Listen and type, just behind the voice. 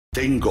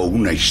Tengo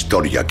una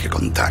historia que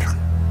contar.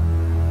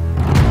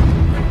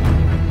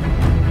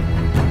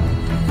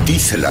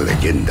 Dice la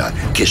leyenda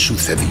que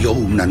sucedió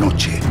una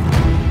noche.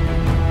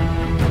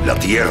 La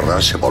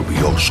tierra se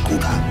volvió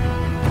oscura.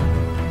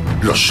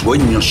 Los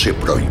sueños se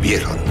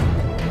prohibieron.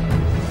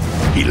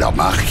 Y la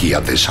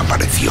magia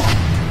desapareció.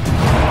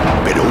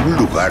 Pero un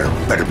lugar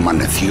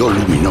permaneció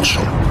luminoso.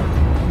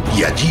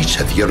 Y allí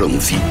se dieron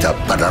cita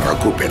para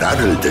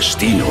recuperar el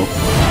destino.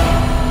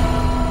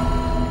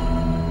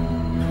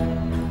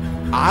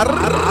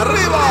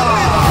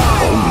 ¡Arriba!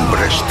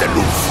 Hombres de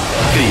luz,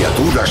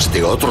 criaturas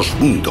de otros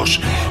mundos,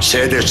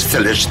 seres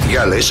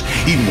celestiales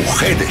y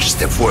mujeres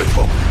de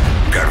fuego.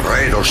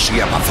 Guerreros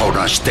y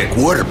amazonas de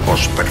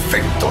cuerpos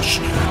perfectos.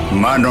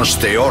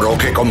 Manos de oro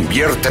que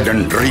convierten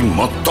en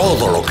ritmo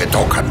todo lo que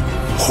tocan.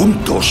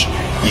 Juntos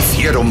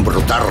hicieron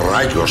brotar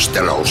rayos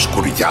de la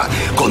oscuridad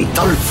con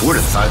tal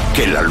fuerza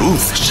que la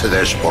luz se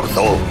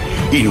desbordó,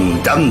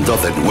 inundando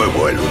de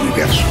nuevo el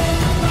universo.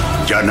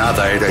 Ya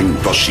nada era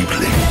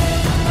imposible.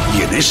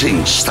 Y en ese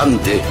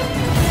instante,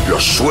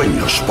 los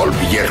sueños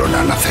volvieron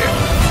a nacer.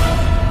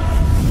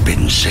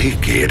 Pensé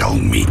que era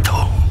un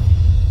mito.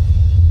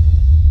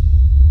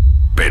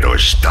 Pero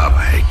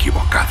estaba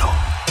equivocado.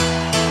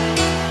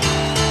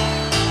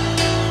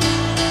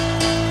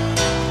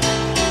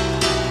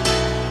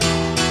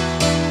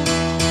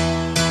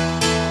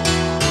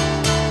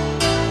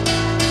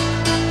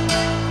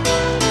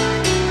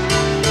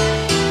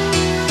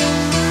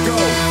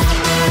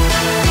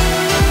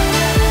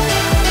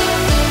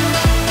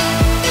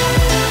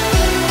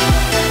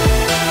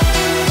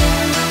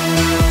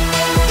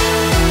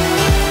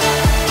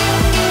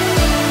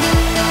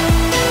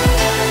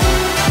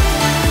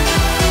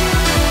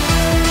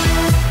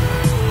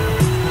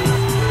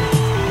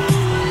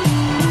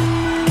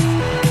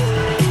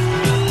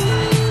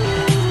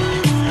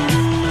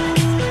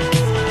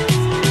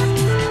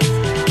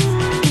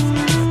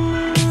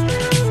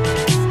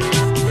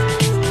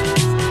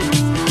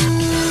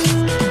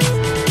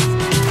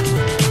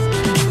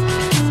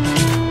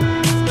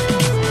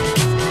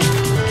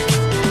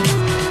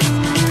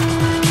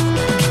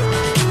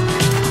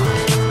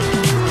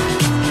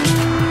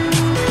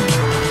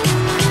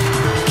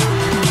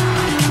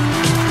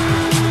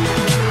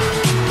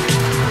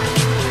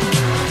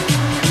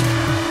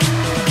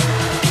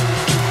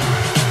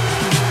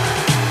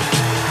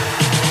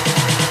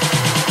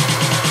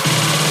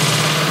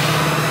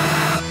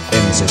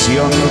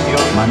 Sesión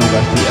Manu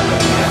Garcia.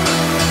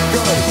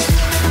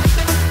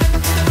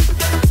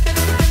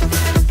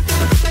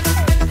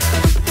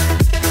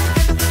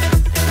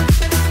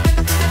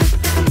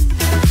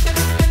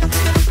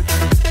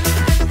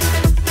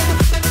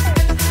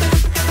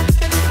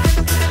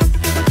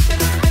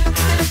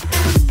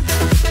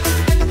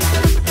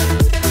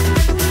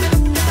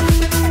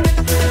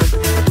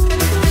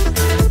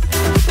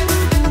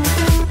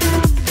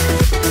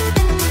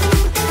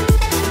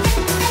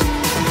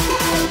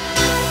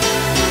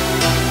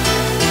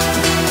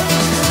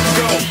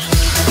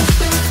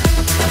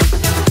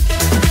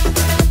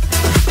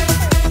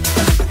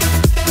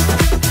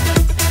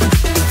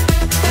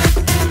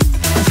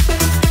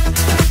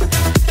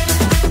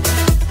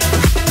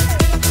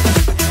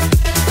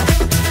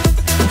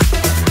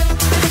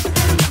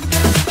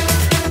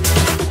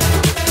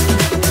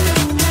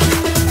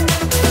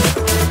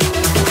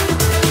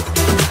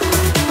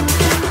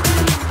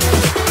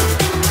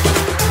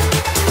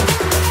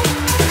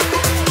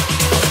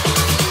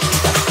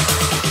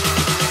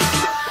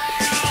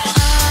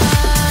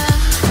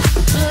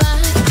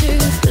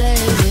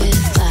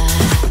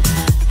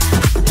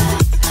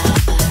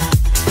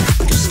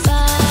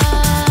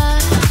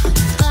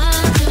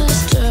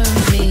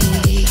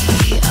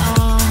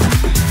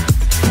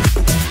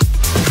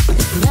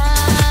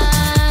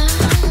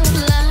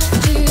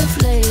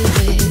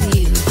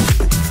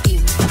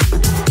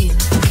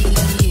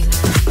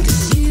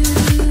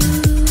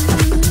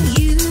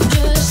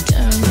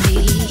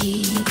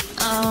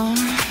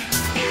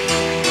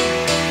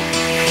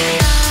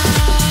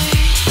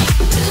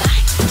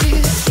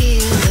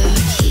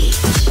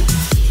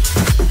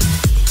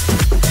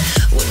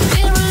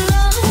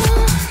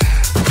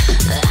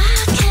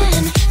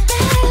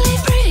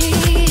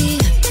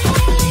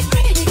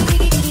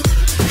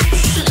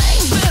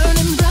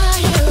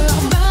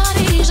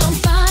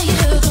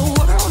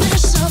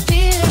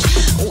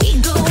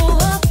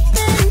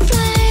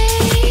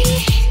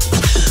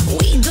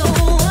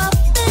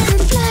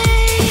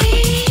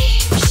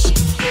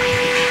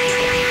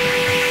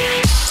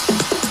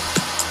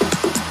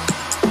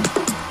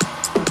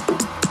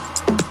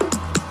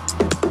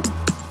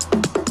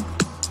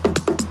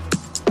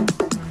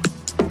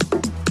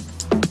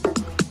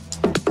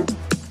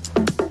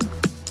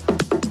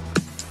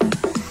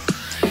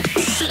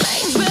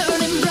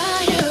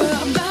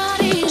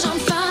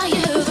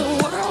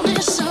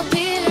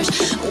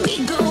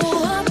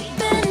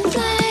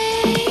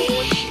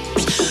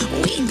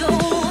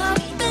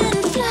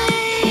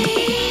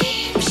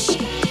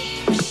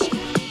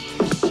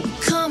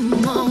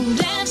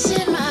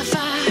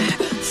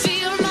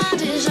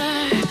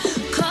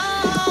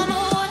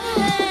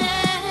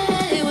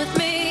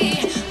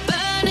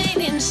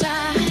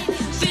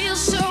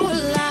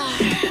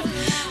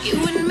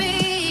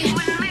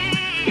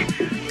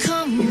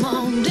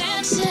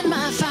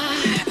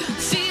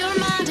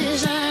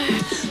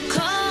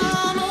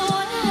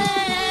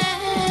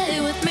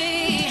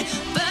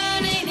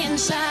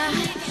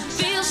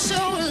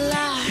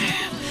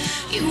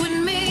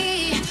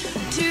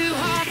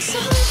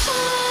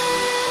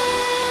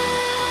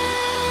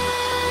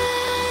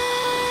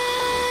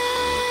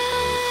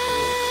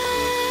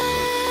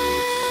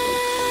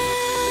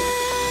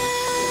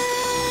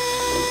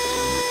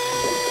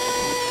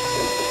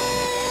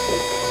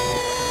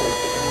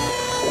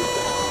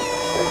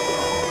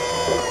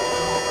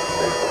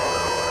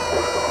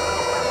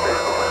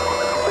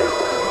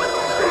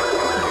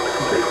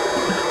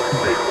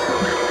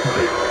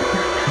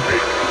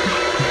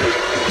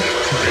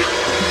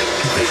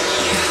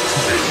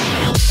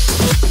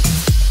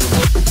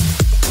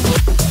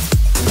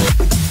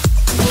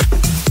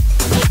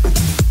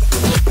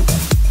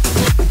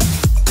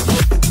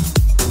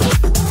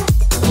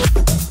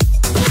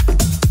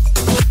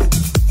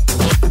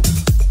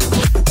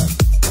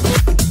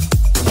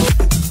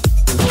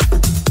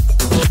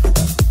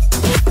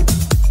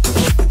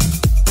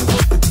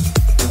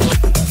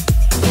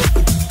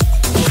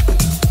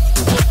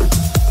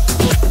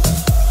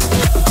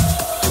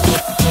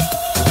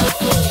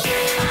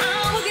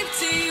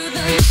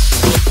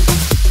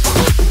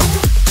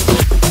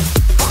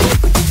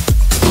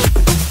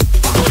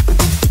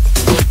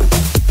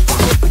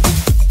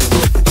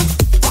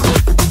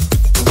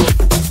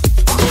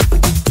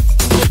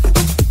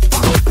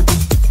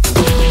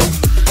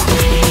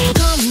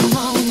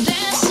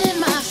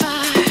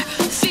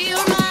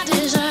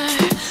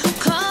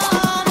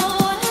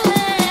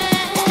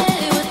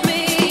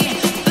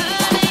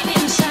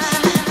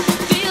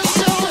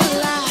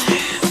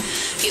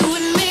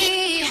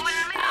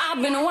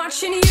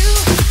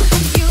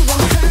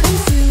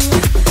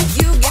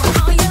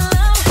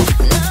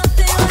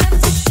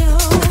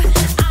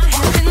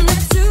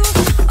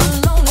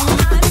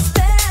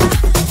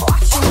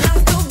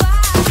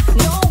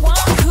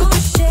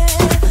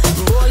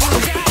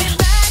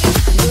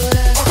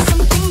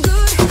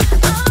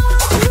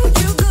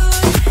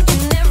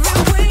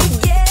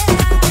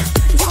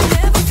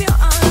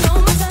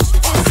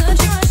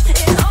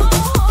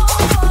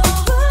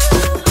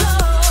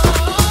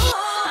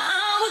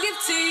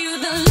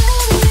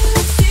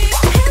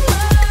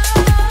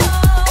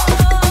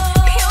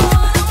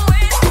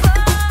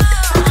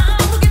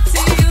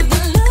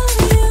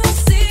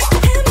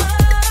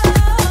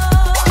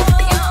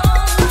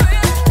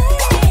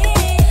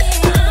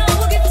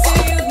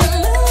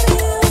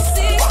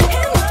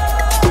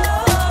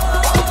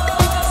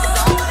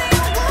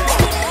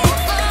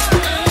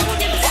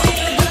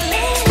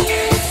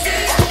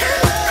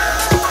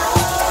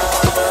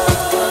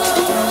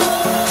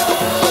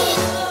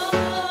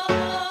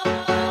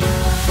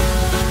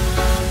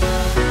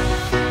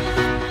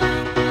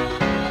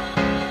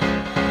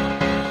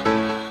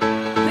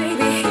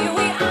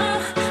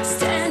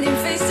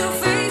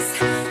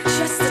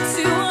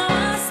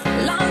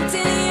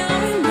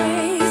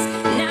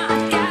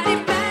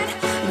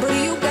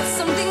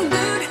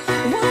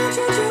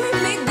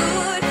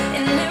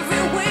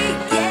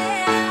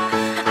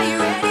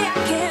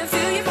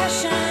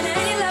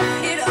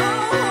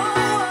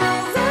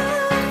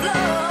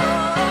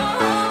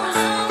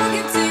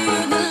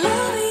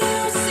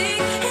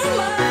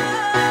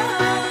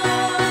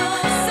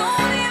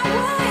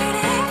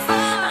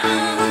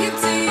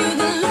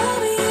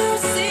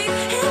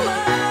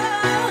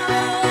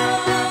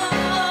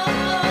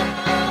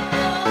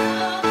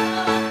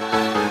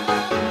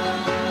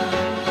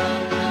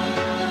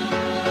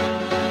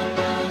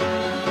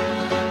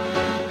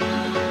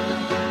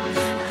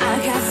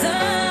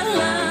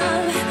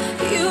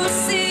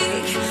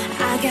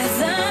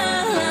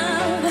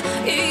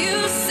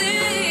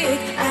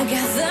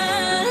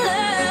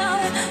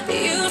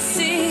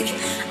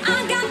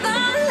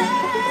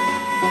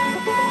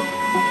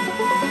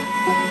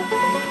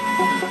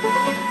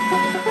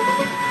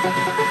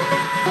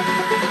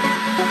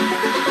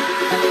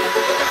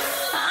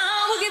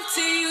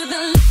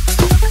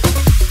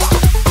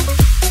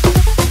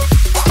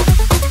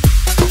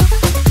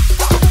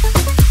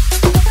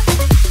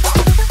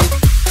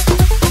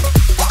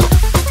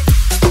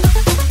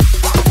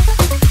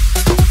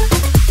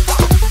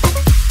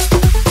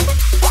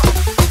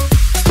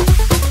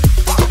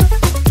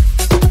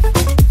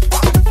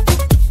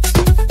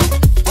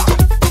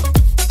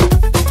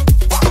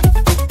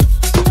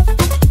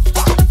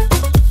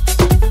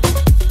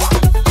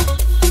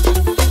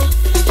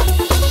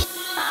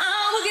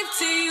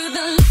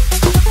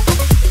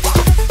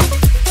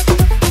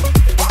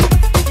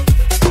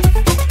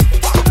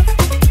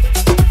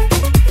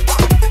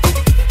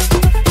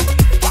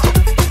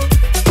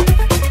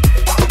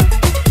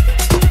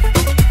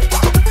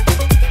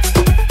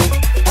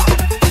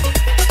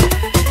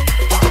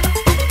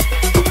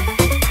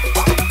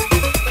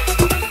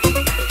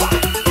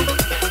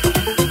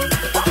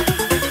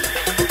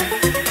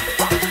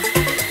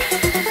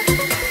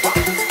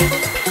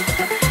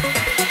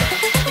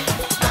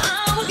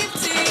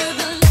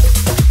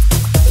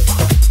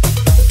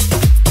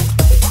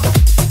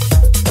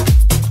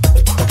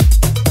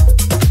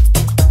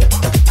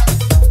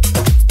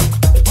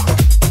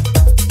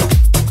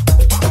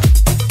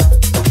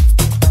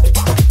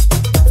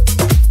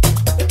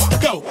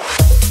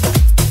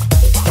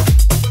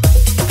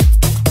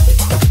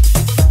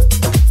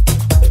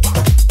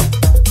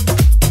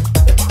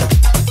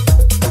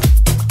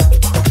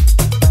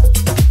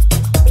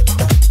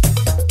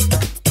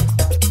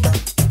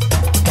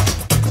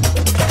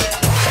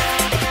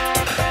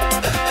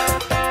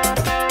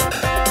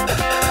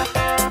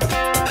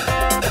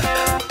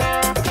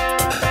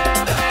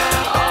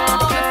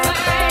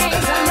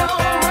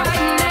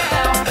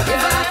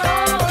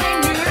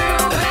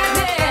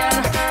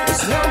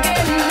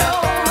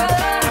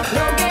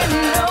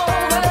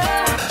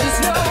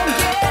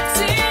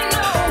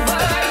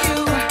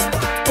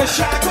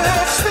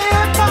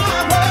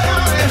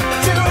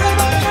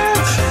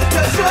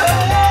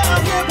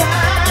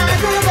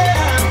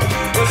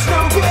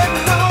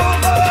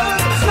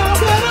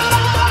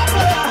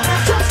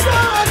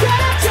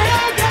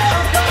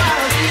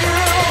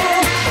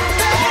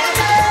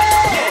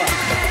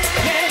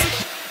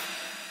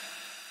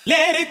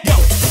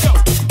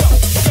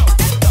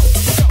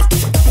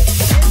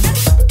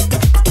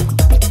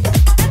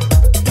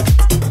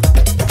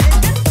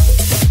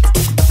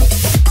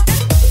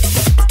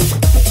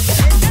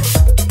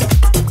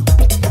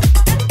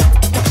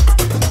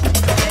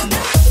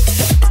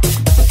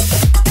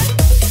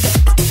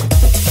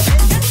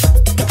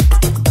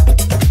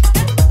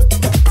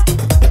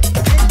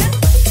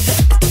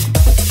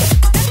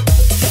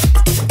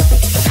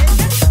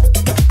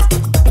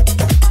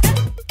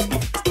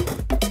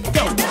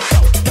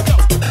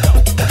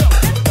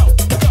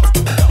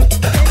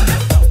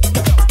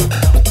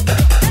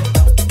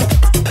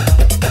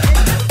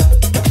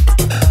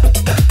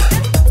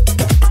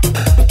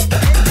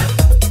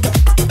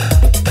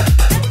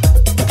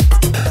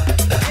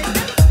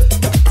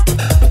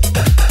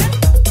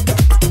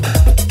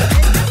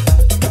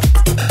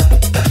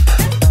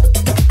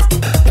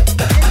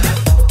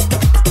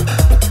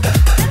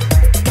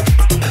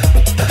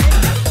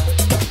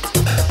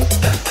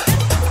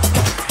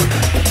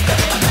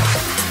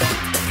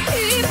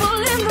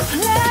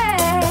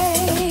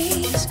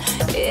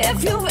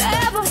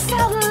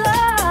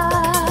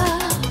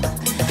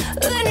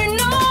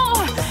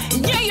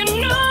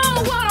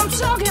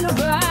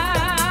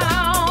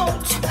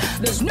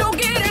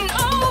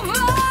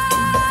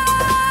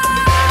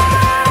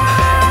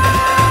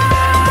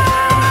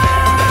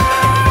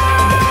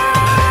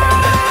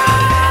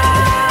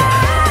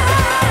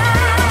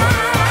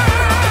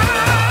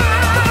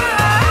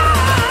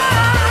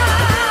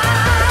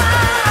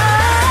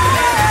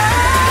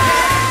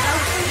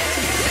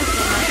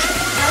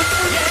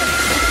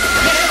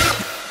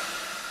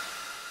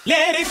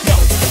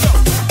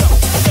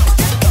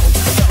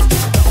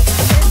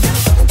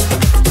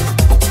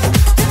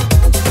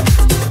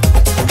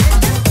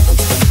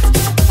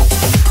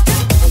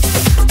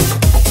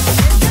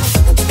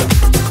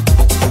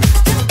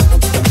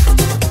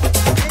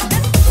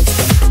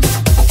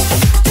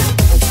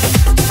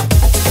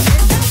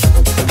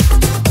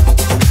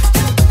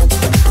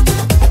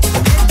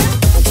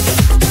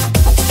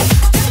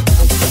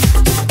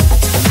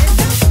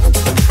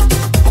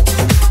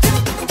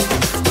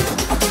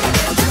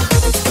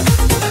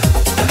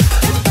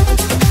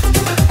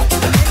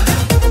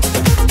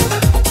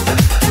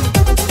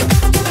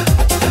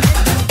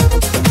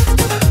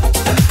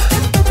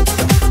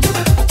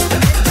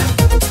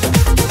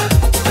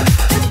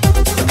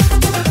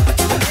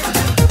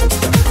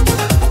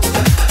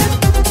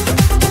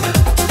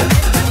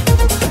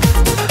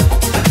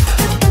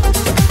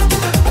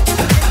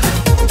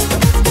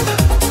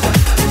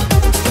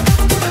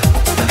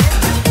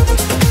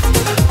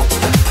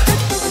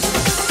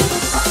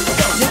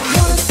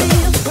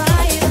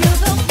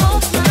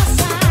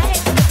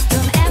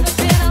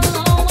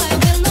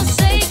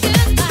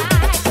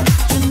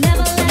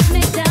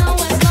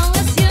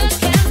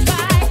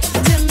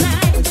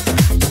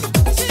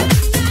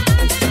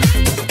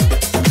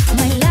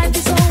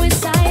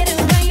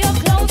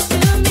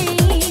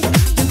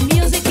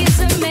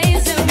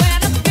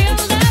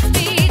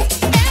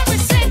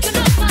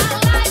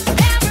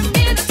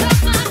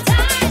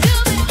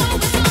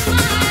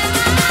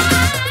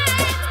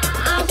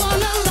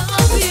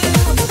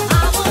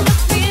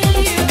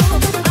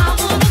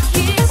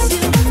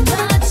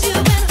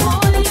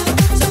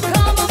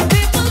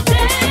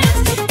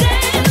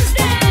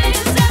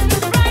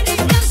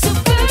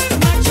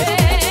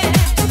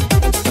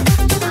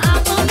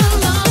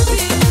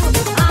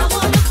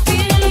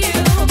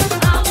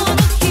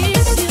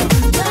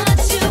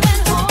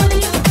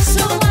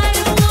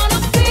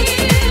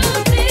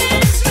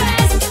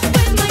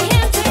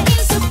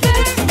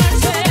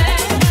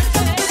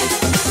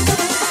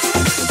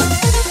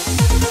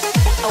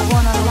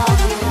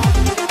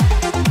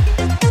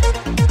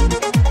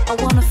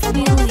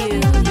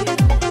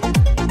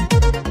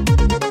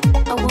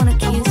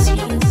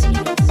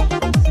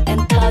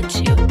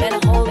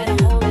 Yeah.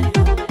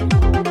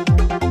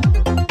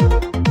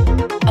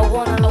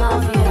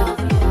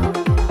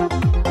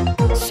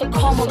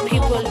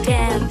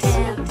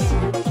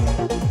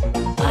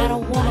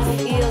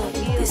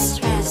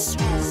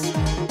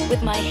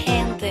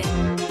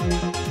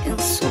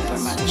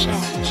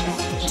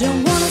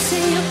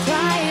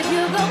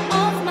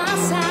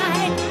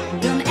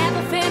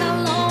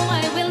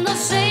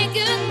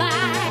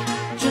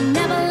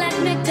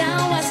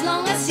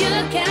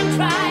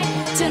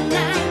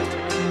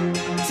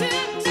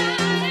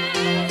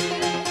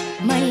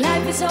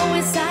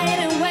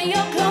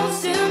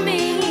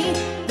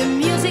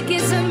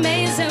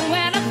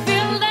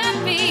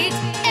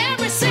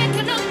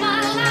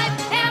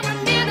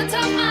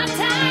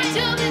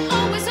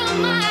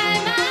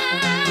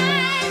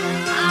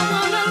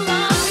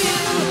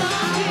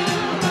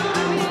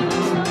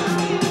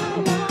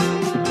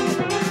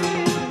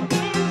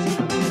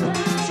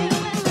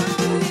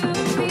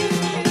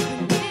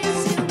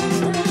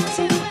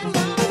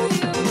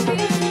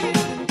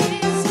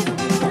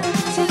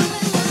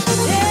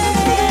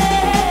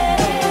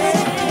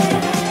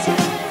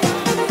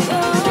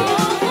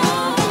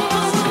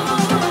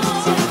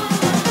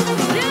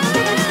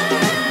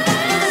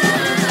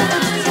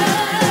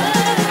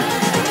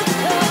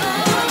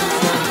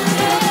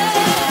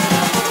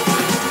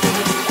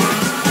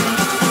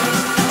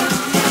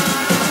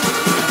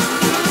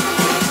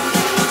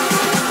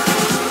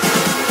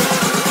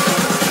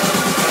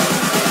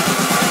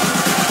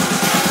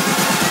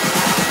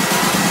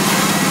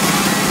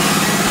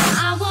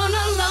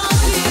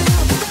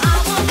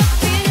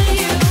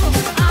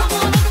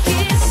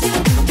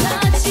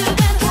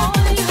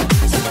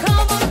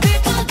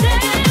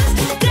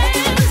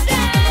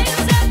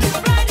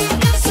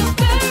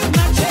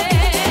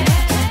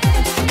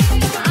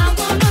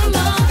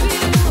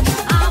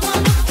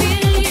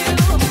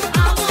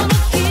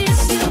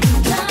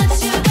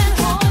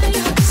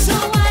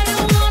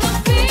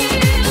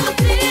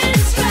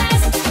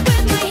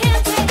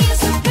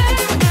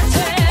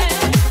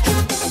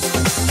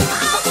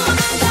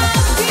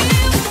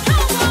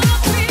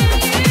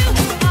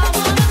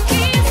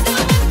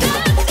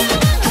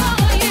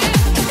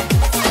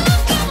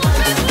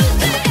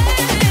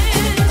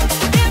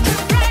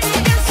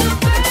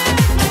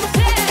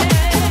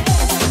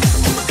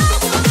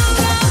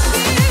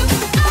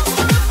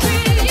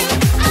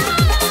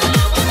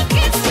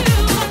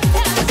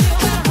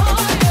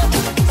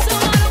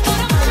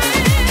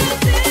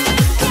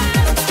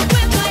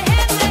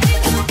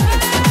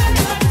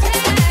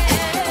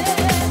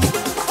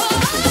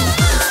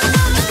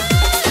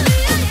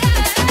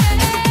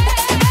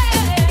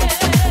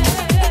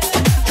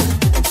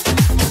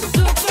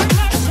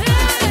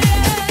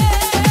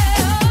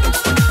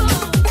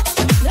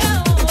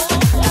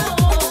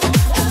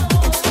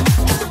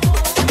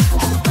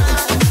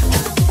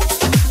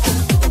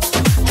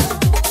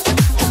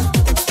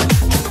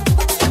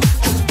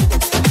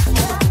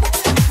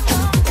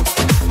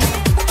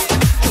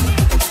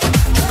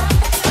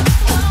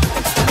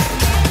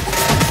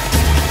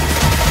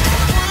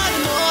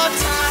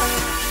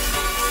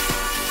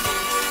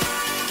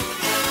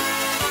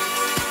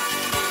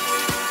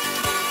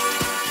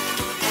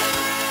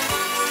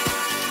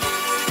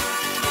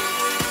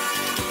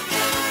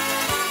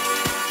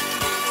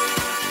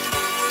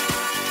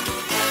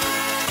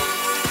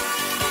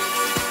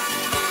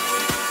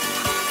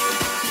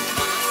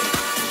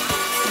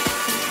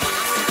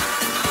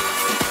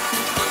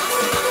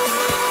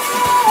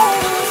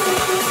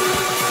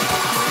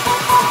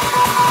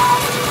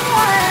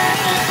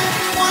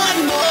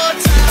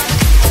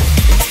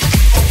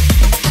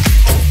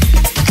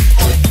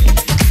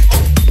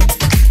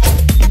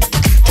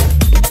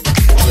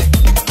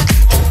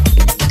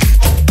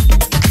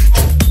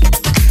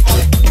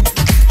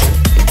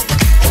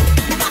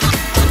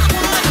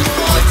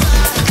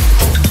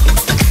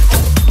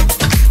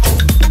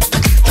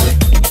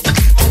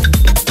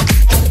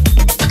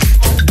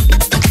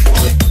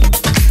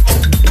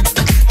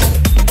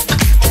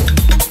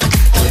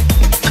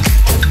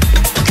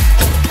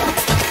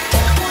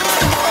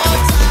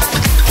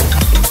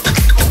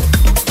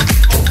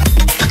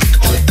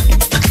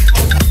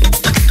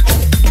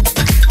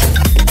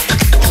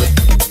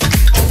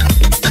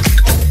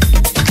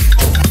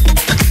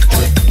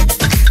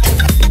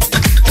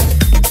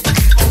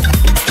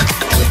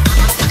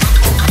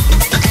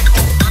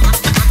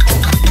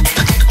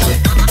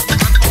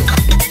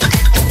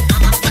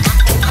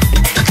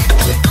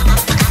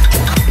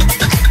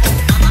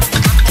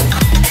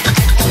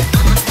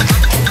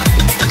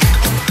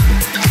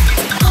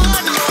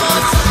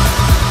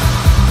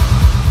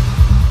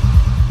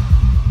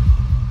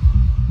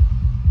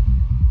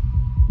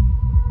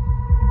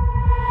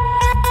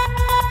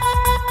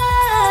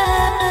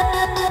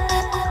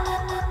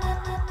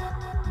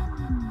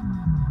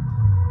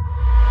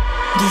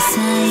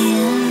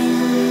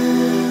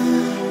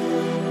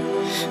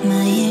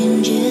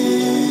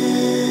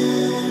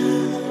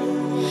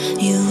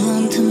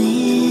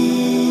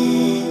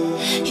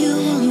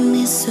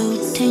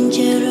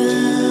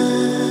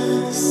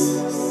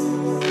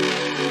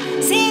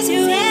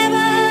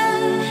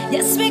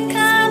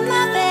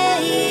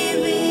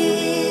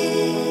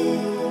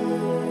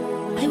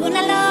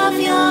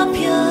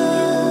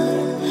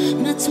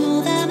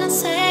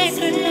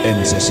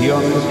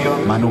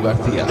 sesión Manu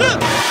García.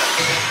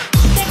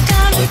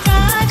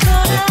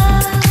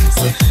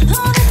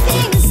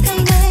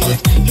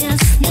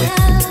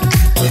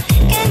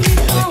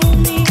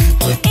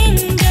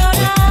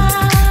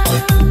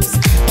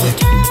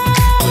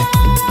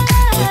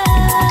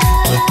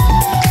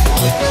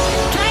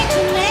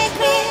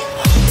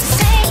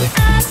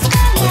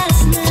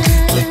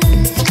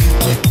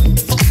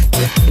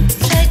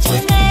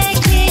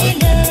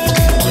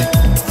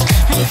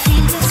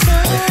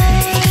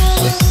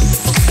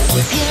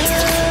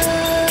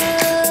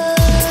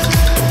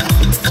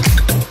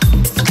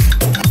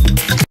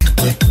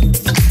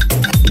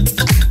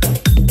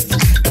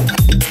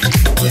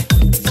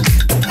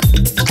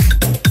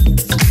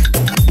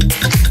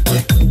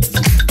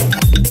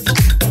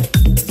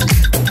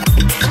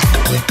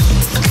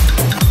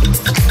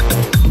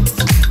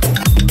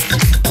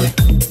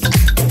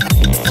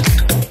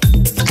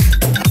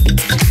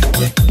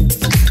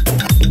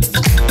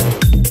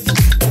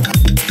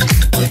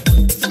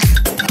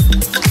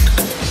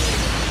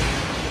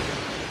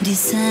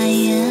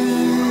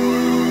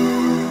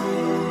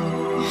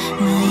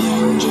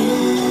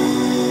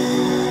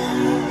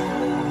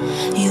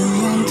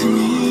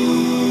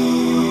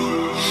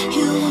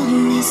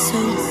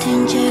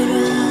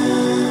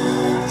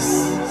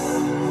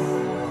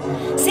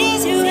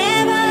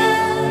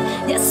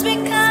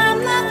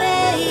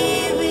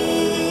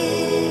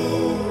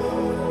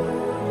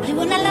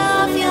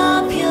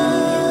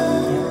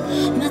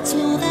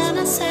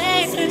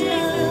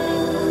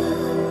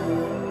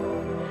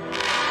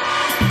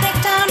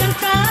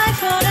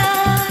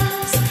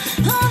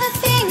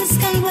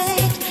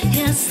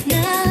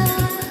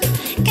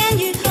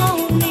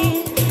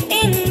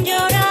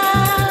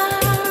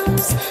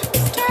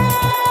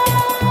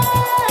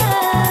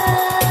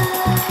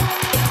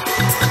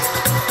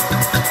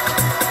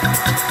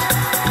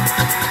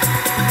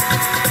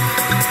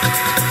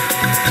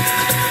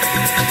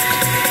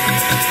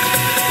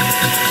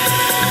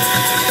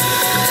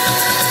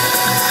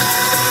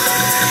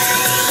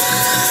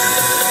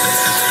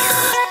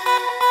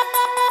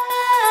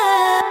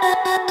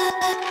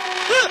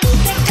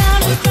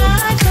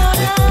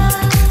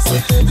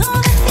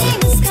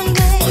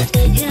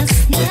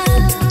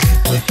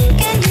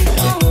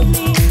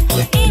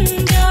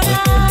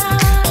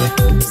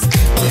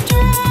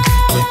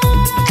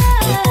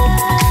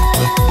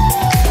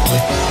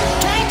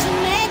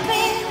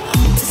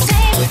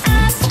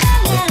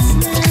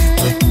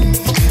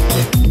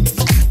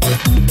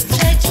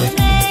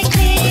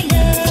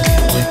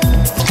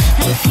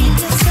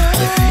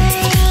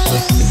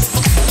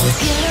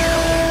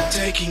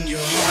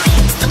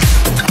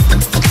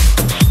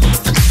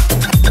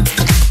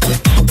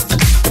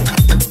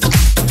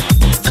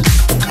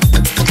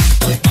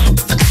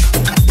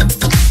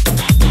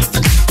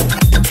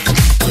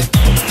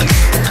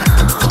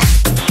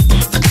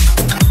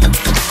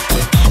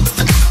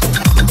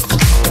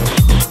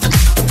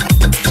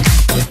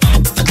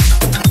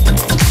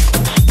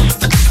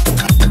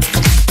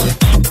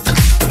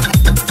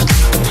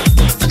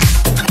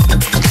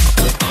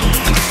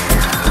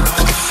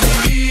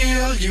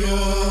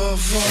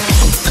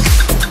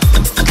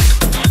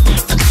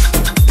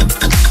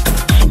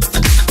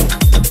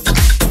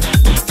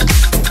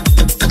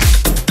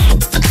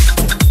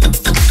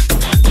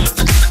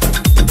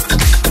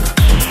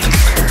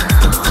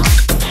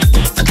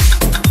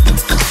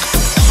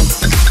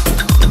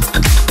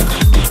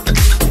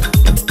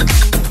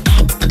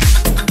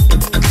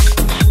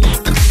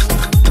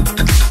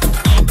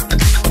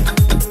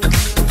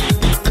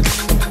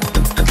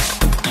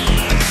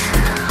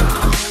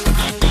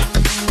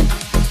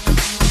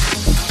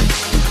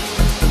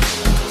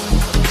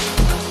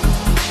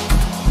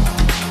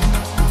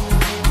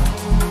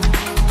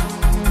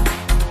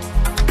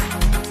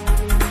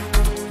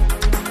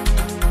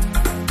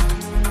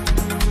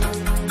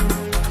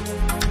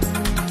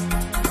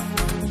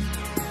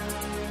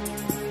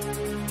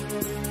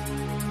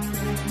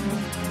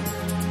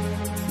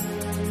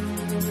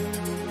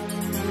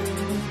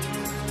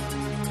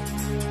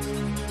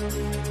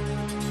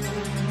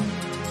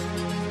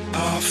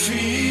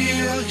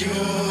 feel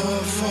your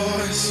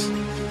voice.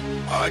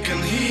 I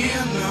can hear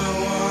no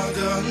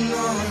other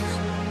knock.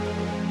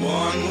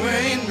 One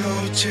way, no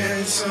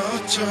chance or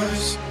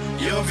choice.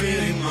 You're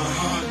beating my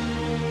heart.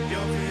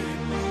 You're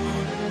beating my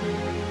heart.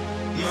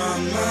 My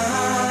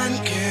mind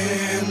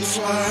can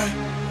fly.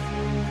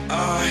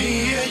 I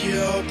hear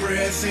your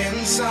breath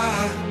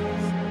inside.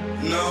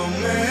 No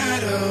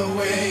matter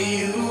where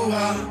you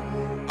are,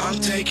 I'm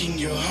taking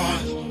your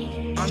heart.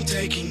 I'm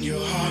taking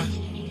your heart.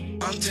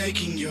 I'm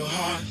taking your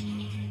heart.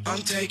 I'm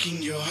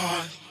taking your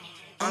heart.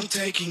 I'm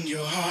taking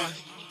your heart.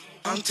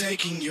 I'm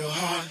taking your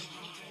heart.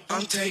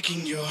 I'm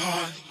taking your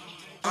heart.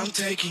 I'm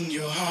taking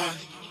your heart.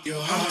 Your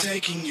heart. I'm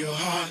taking your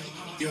heart.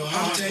 Your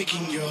heart. I'm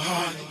taking your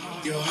heart.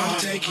 Your heart.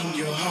 I'm taking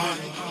your heart.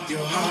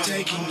 Your heart. I'm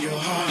taking your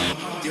heart.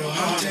 Your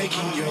heart. I'm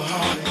taking your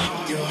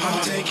heart. Your heart.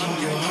 I'm taking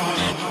your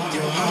heart.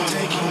 Your heart. I'm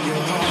taking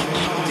your heart.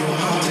 Your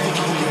heart. I'm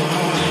taking your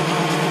heart.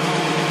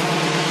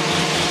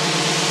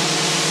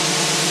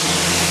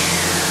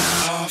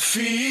 I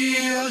feel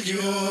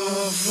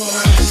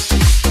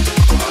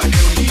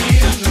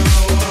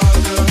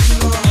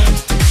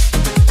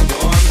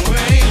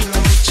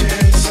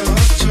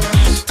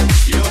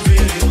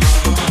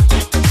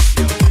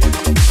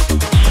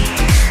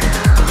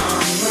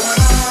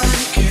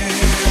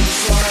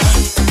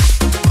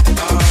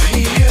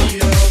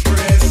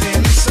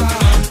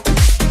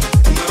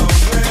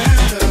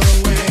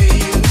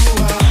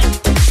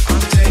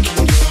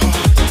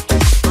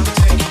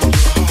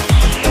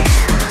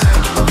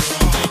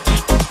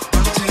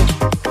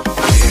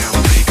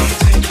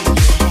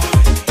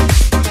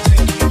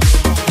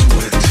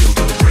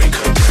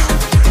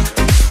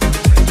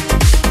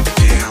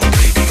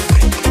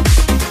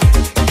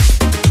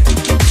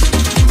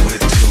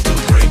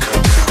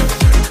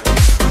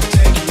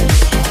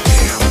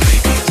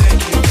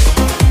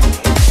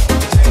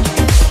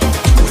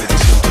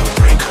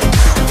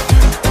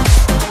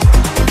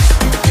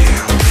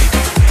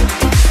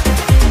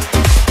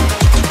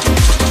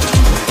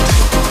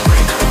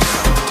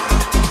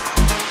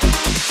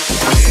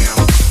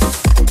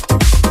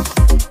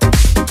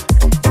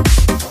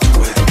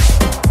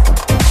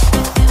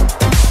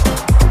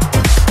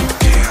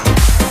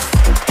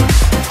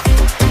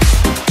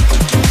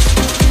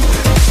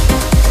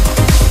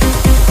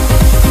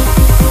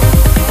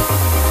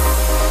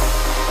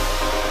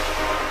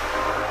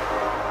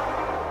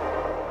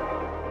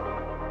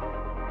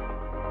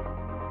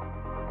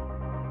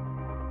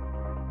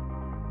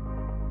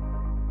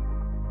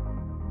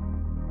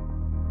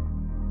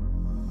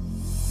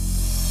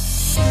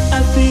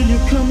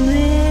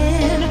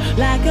coming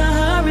like a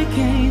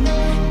hurricane,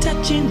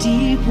 touching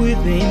deep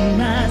within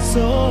my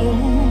soul.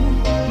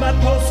 My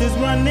pulse is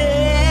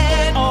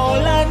running.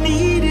 All I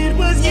needed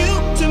was you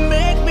to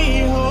make me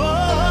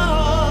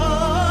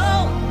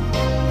whole.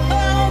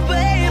 Oh,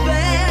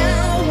 baby,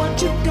 what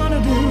you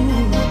gonna do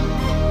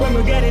when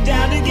we get it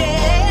down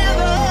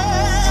together?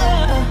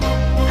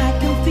 I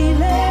can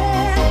feel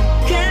it.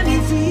 Can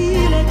you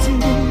feel it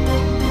too?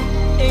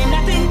 Ain't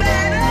nothing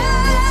better.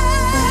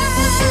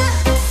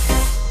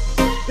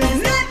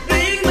 There's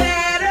nothing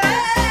better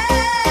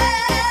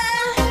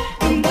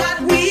than what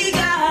we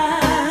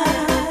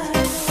got.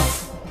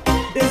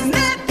 There's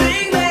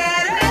nothing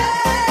better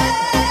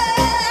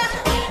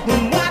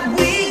than what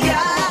we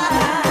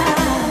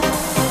got.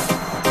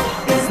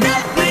 There's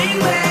nothing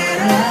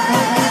better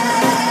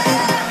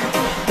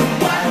than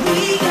what we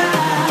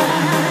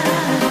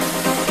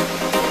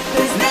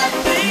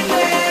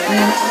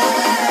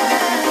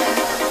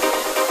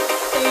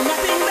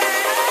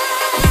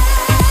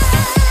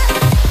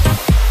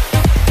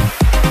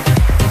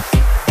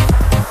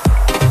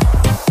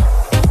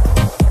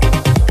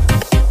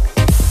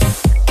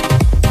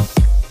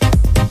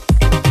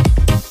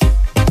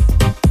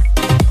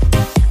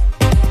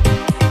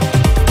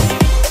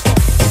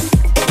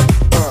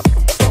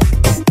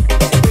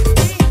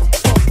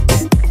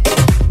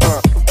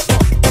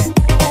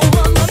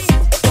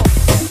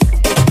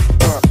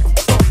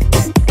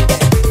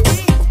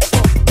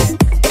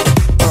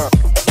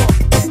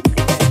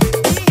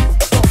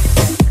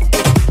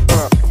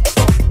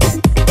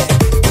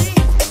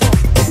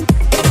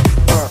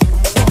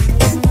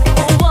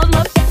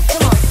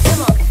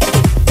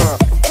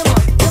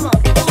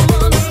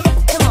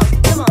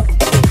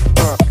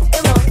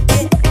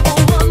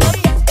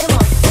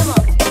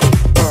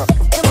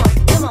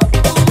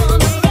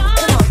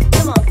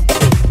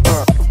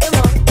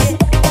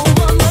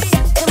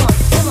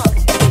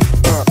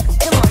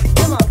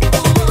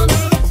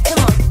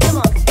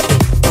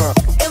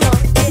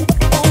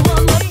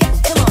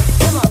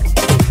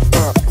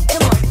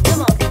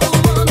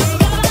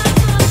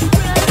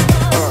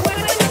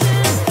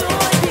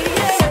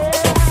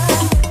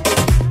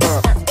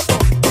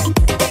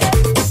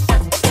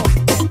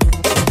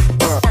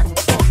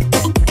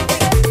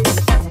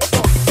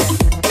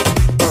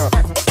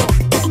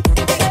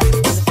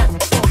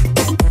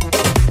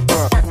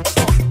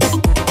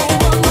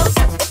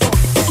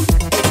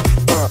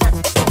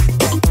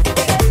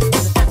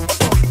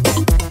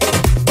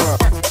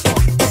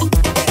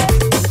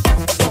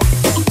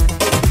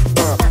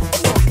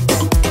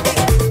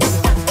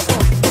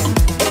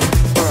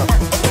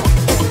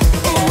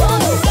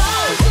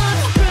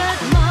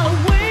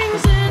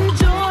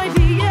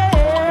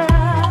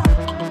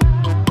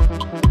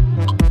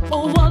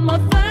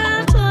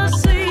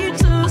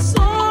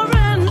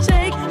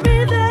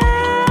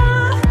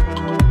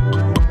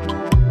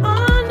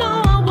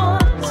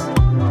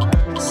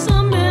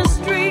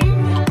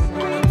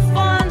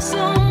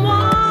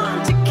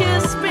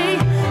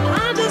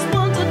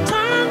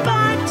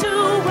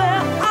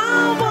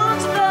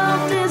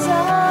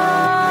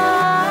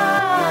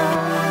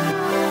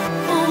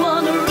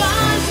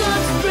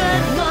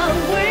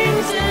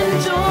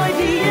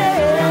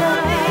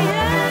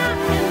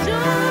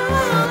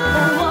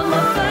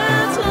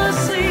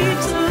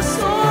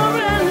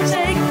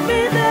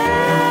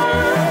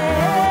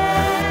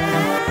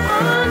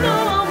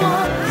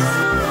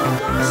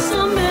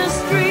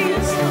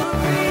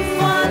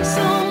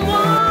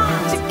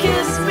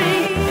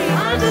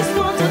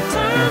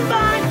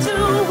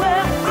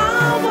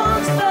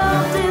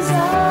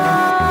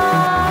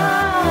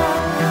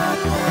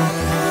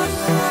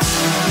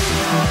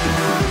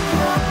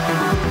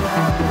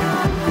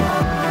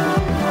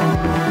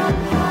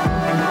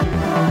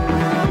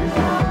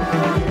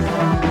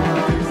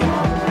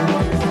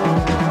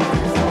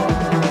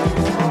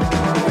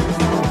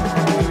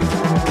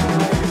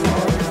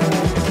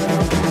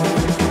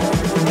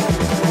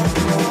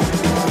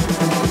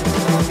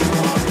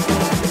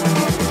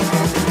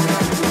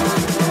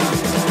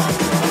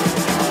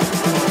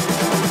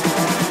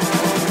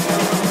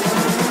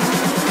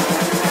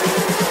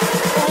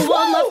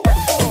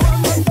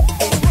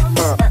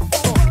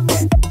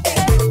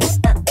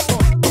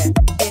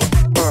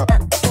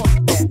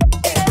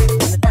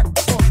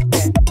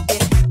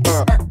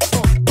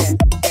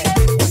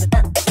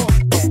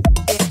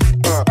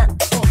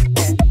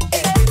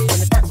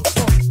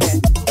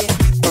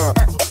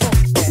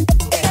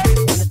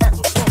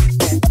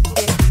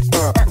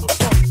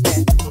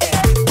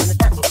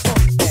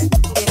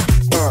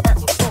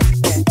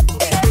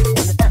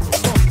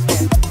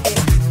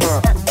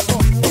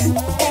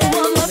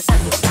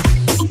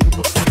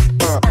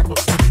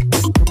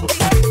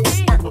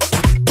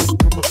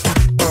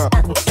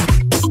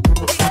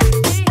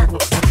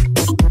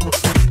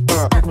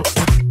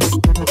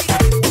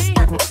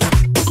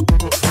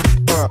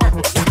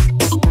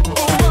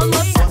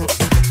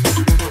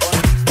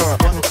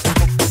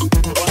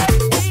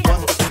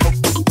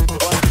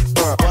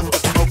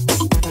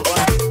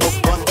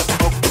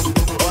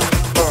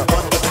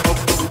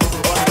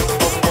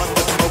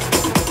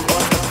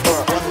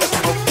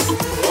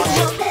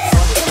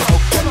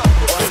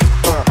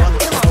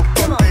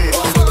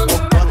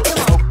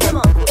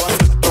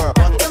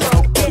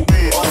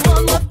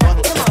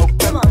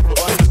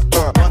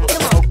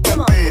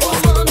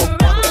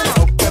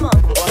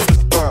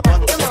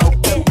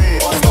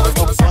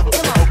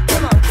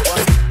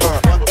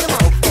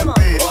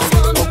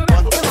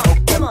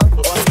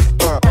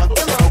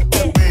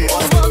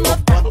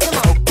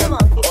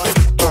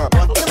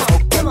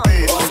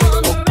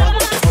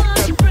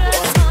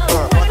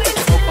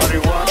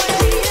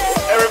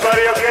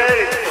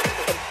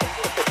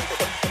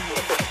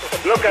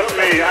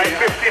me, I'm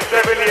 57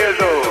 years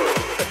old.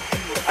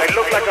 I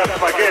look like a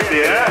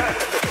spaghetti, eh?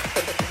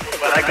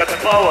 But I got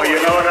power,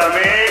 you know what I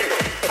mean?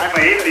 I'm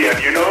an Indian,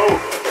 you know?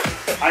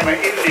 I'm an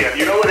Indian.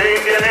 You know what an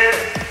Indian is?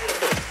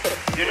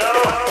 You know?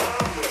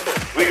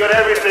 We got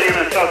everything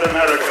in South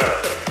America.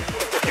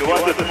 You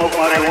want to smoke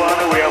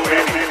marijuana, we have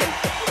it.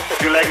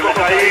 You like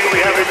cocaine, we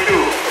have it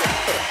too.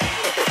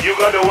 You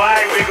got the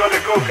wine, we got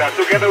the coca.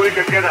 Together we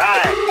can get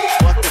high.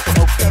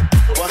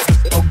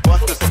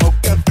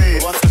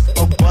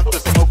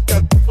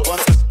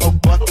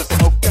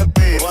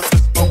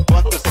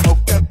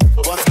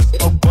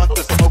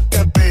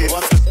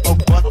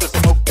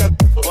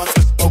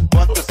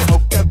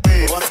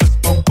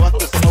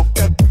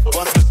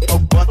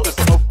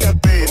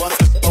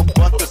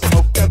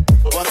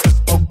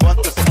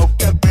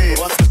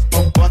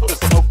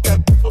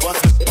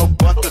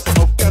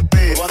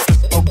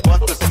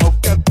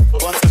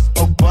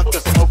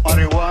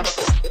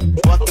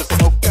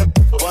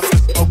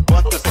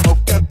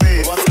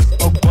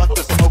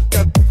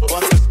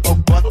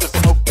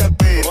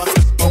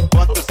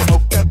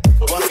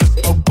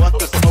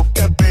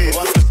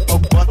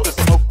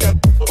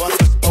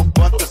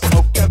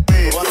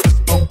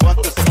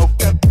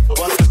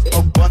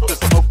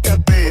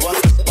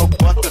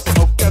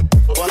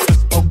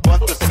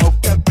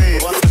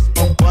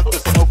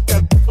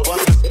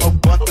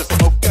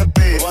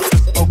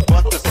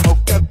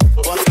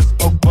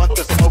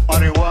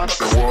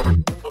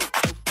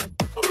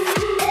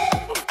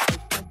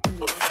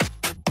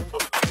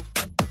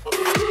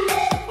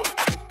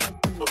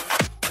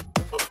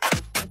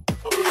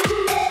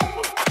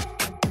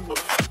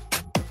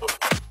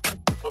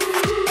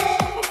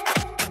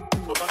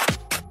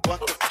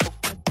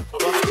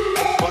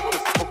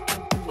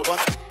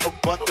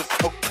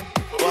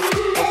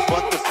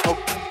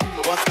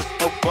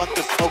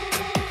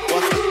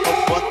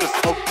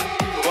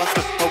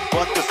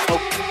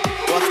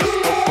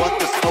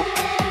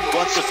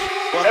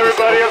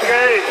 Everybody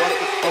okay?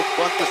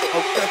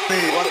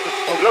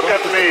 Look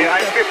at me,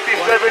 I'm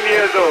 57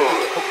 years old.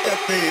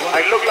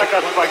 I look like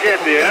a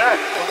spaghetti, eh?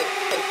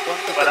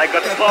 But I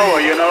got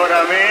power, you know what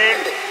I mean?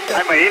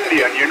 I'm an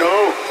Indian, you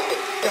know?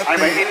 I'm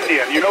an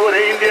Indian. You know what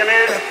an Indian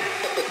is?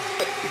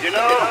 You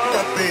know?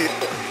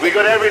 We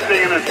got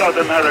everything in South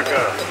America.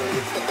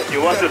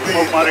 You want to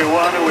smoke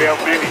marijuana, we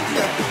have many.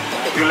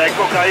 You like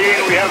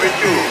cocaine, we have it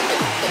too.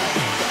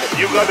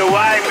 You got the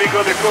wine, we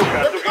got the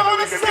coca. Together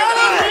we can get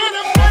high.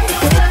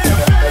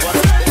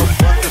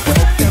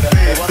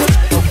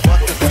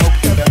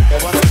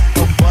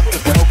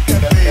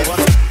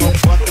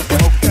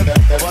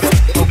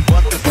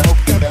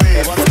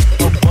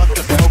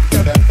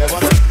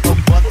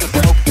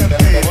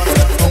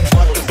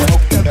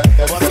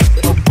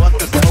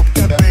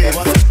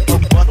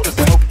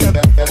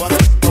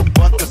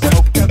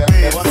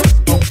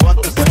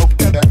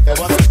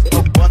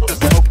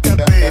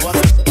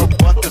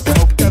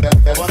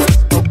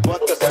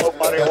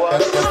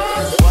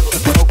 Marijuana.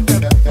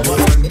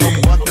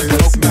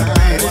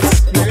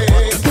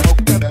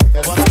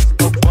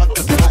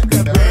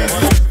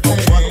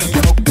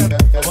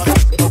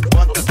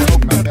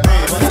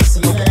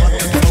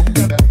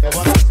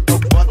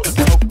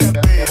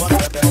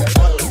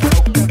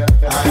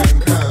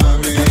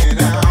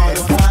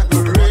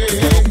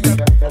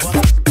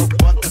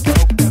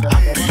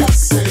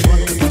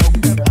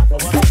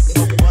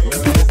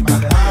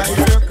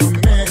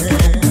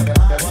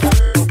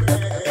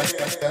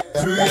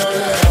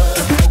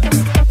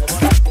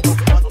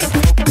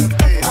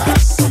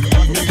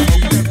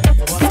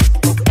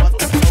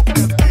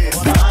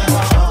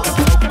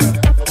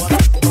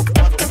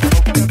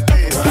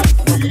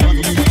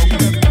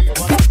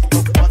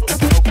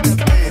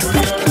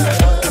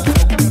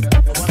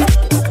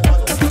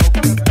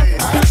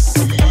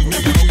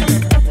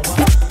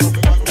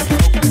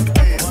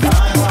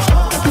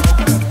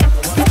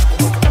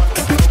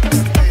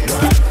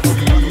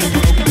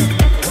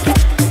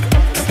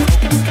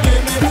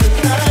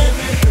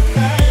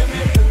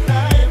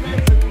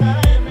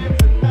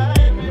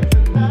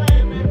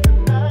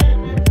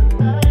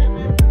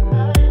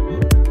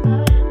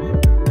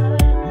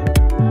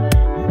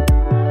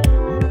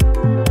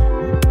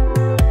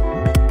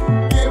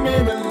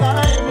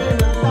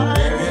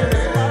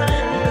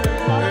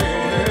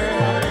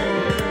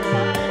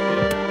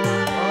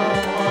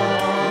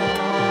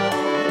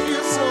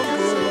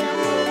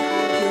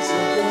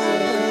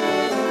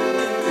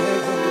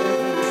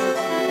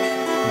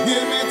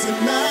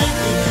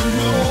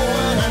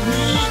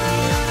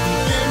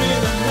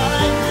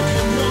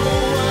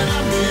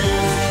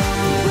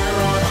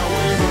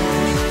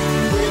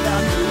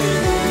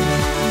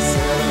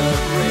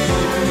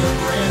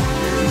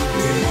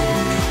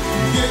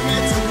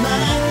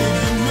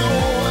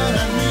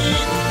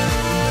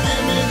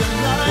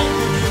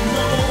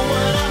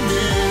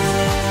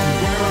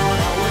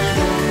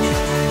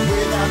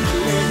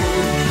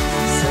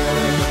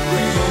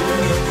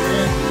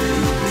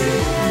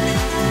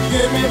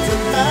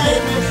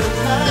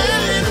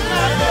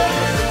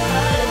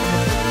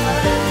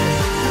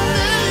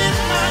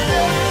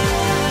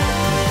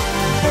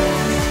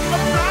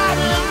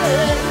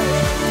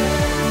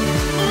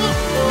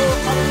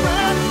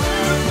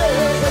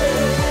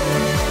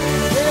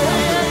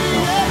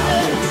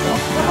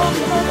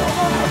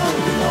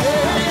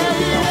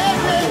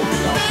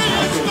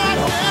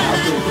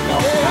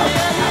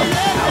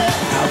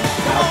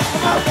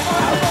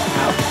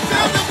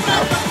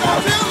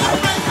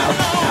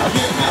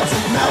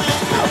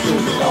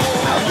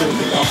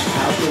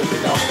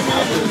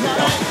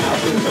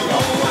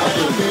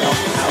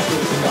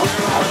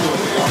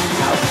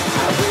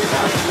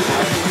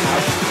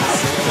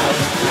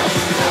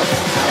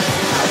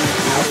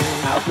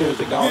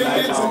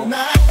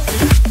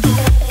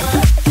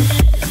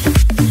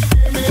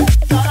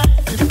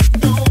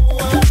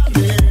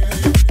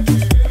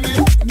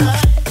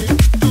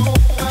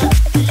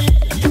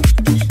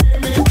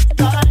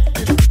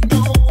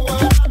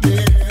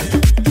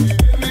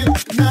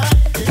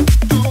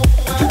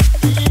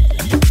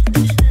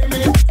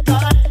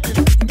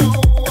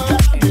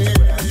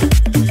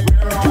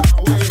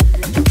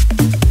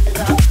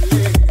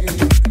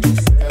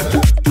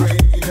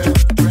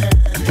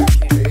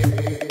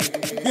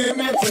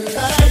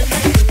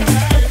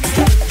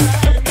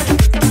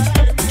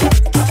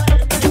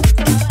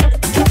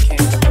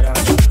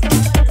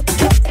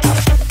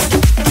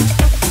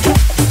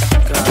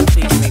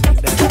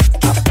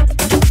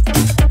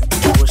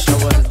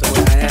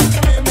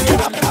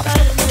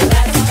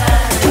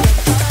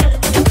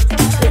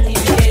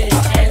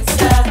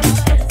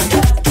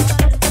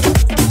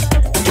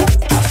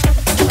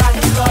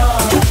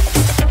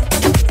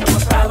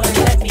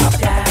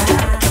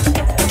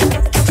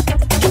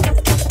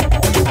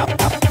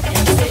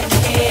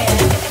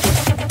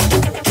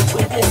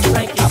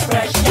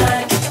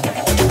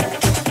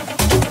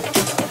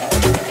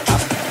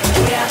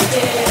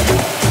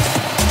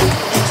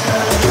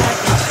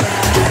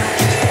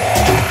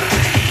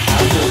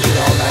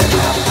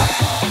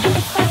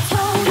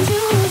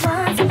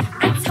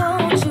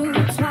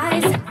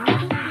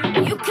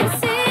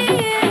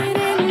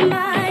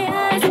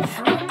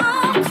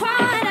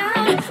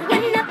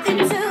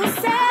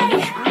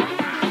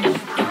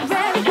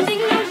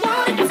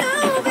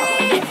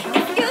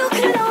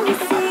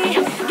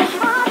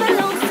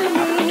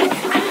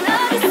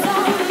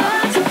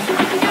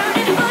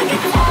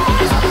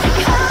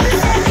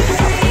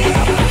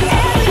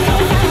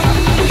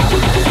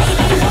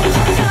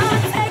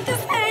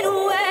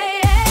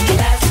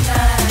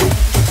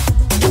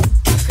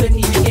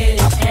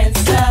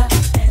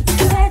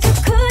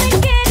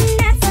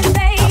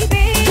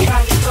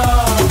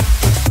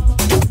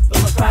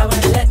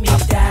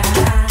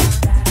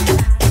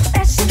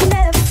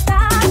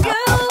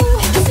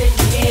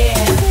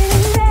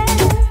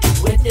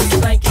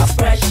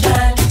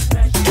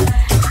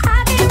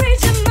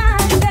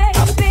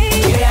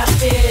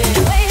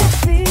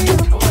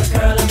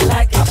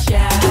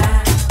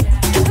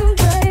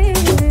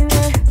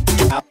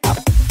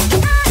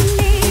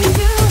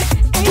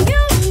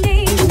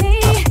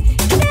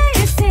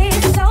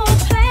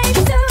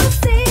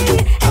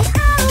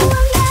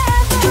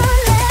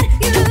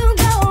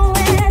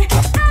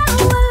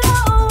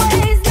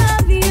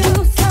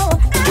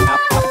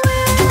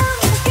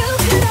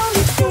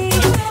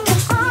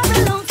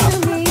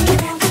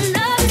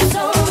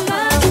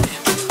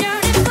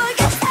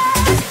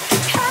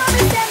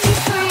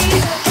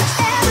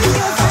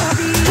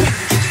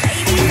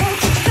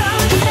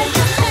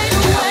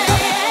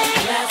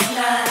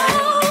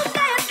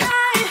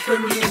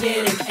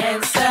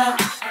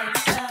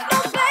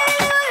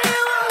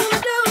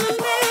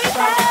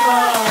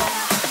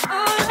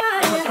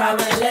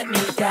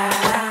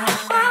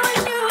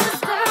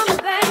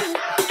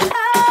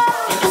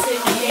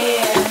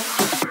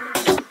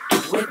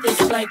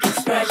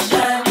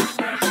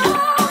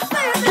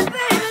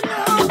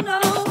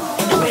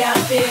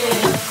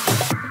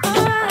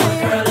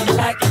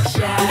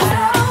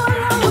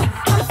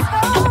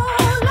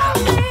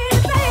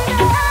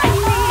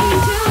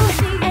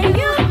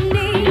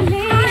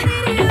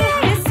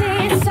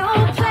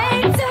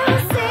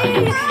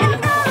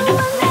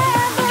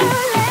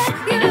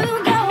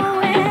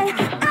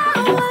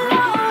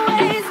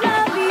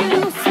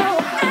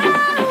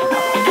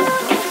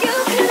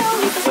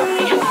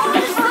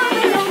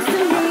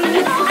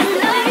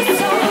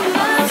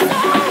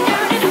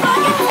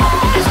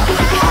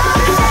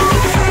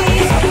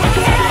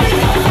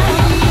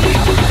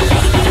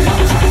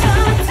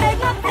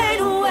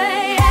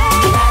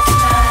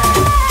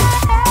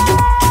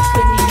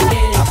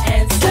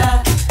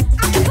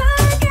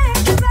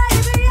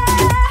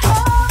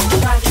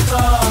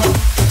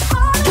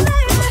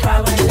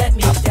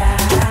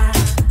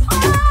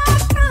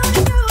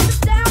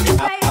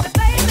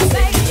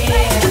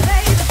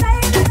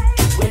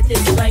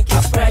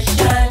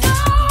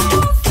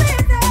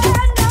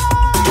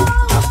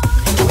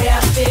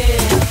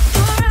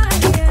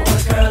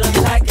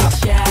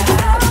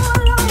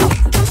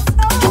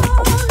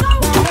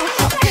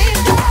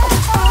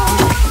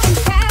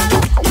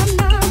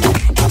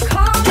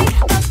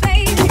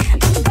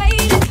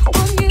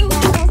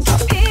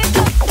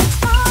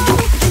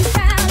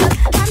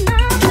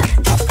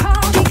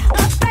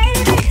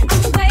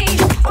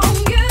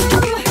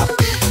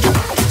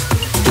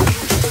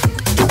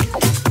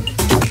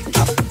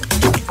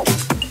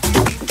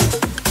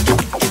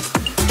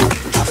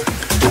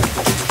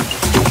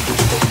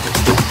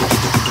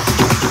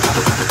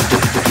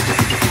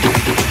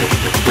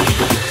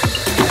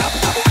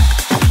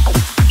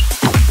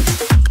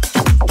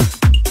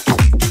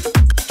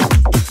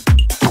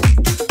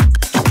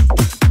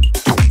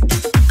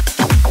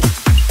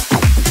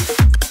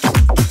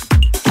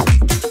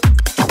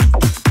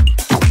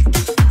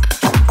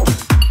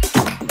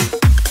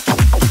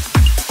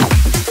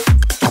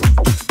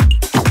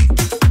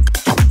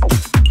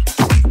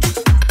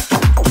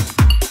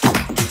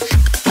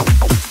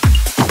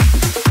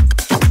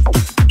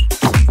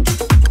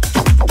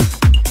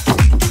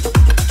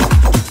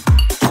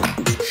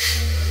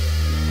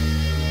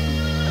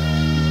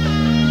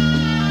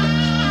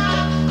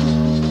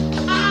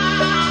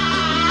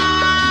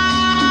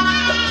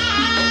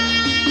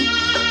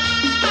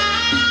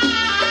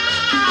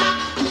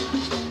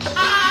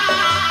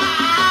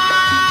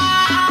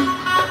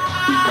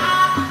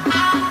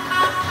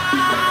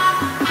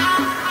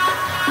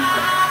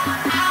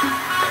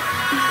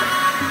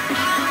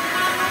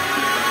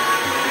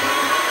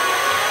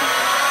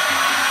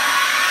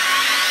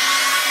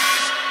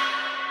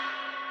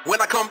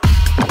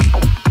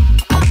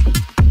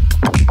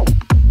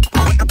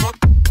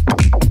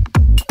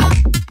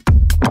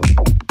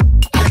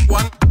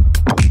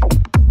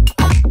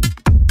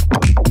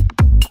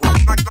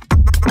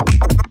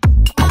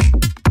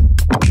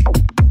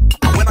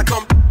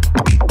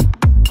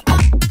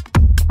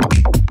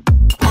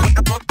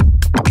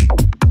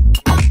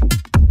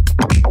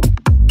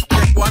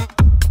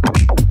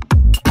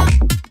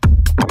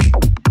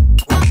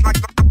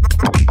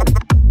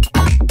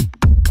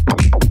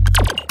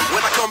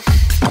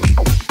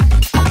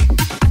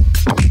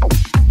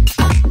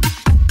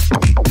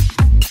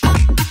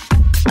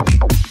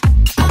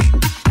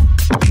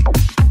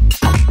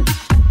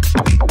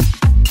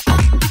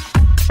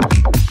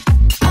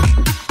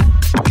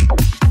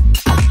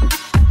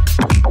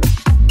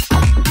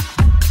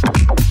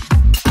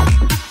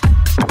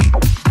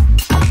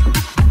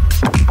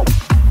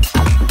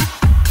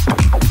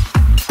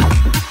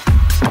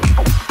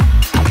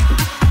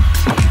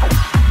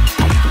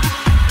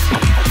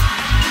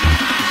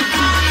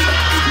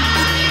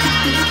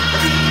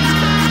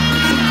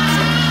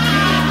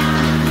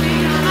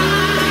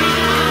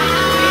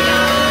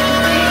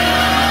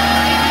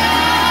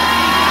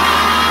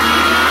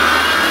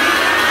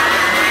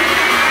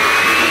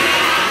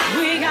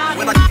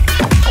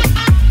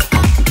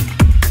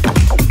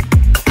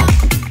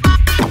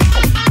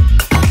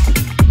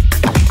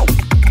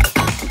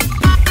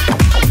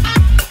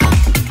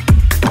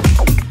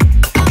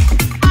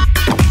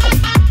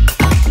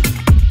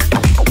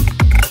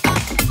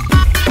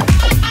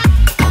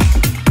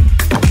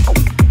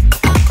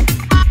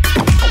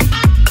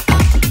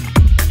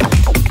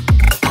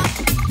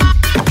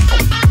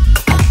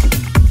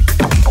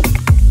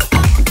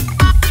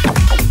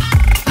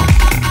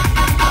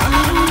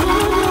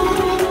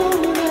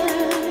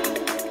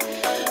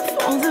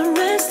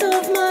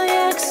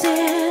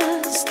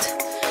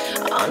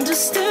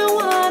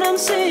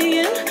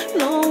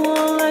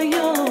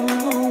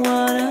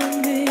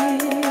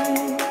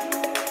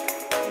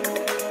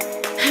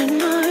 when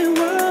my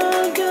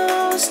world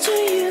goes to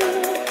you,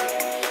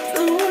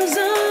 those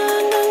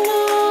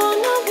unknown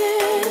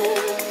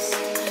abyss,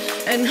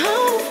 and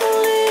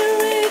hopefully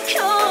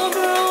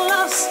recover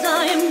lost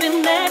time be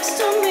next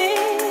to me.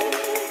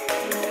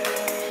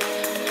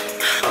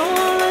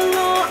 All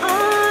alone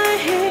I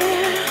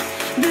hear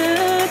the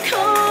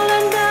call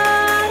and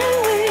that I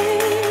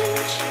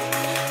wish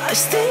I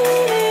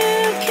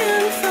still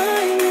can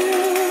find you,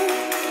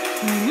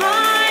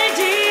 my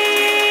dear.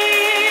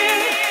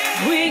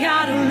 We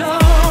got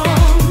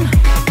alone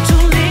to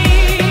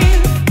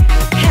live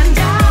and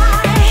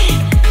die.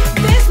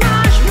 This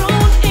much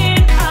room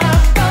in our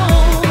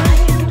bone.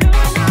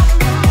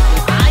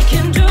 I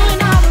can do it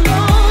not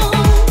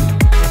alone,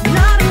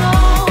 not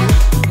alone.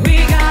 We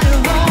got to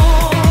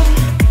hold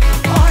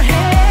our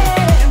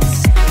hands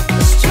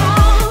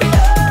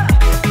stronger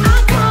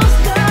across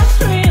the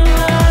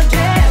thriller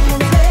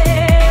devil's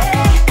day.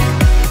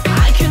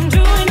 I can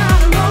do it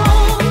not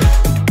alone,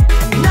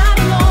 not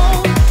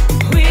alone.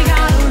 We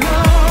got to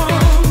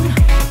learn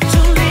to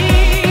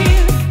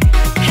live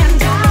and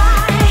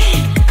die.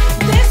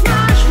 This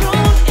much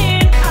room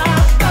in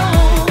our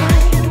bone.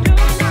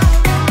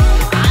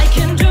 I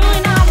can do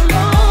it not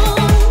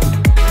alone,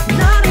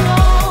 not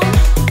alone.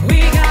 We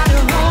got to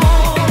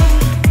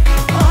hold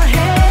our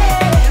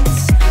hands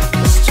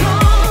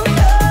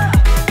stronger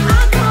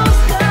across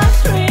the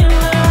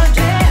thriller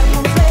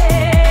devil's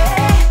day.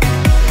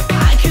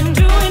 I can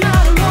do it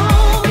not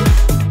alone,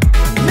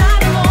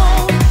 not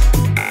alone.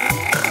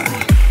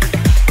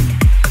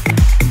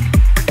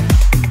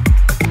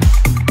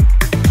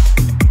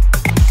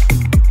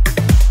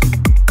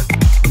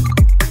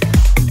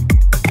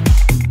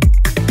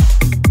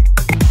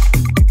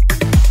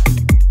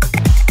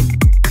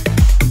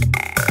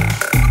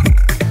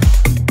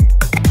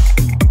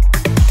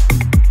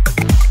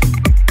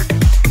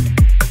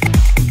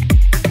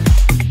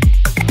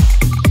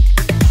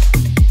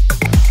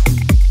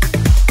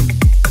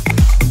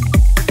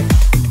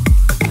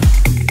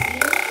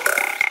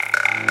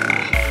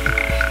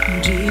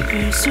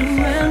 Deeper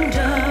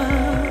surrender,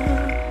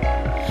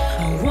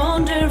 a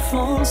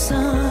wonderful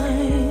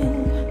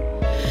sign.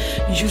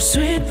 Your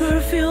sweet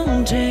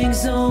perfume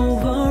takes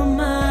over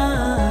mine.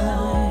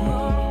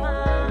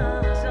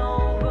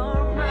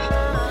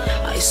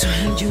 I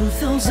swam you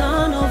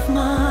thousands of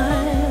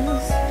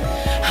miles.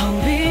 How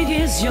big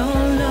is your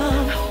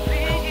love?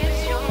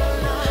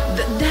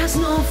 That there's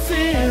no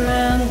fear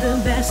and the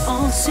best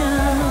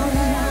ocean.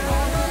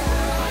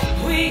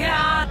 We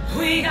got,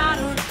 we got,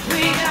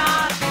 we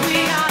got, we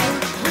got,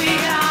 we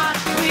got,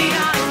 we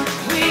got,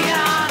 we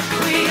got,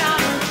 we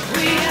got,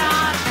 we got, we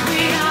got, we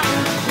got,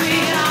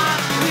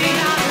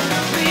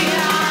 we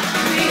got,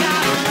 we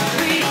got,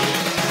 we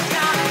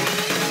got,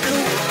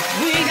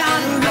 we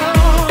got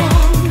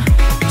alone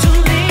to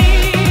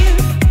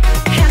live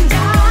and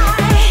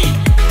die.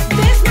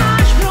 This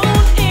much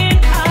room in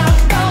our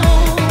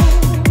bones.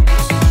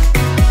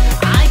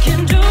 I can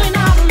do it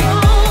not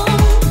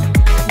alone,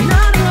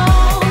 not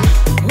alone.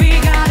 We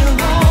gotta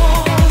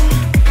hold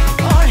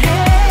our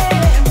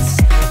hands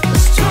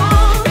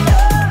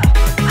stronger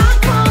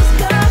across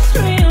the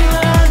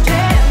thriller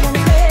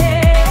devil's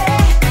day.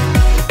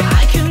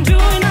 I can do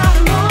it not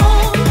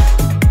alone,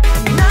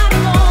 not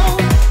alone.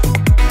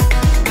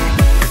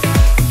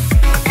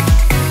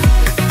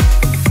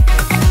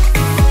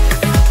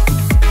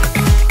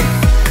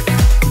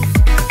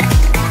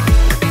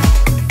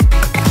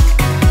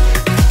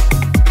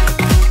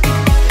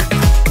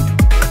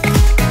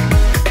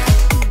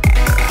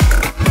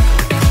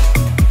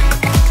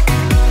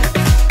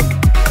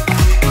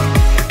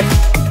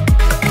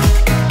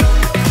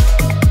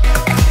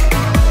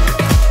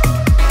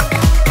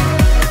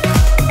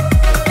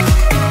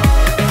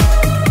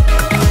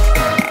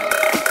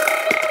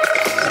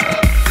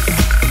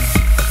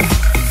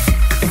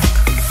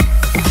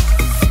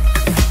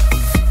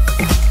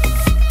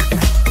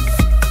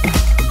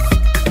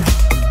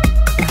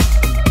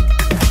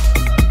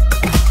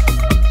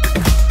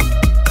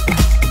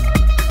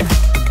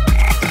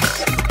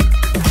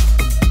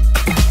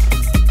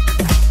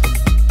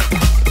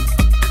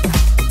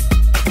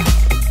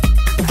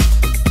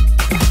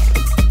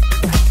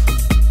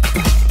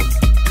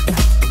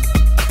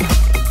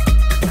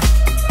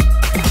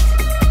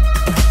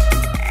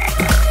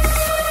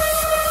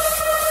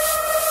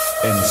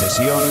 En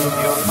sesión,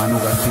 Manu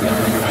Garcia.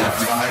 You have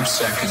 5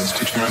 seconds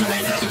to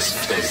terminate this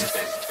tape.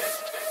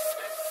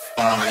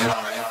 5,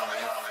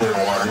 4,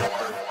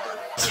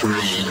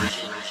 3,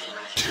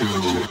 2,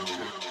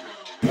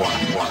 1.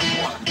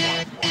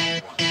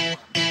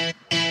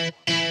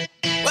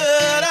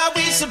 What are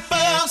we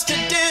supposed to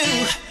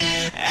do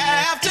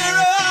after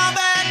all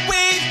that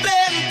we've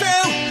been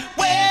through?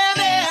 When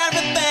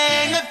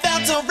everything that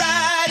felt so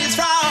right is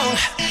wrong.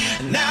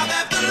 Now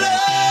that the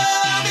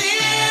love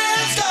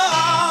is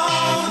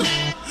gone,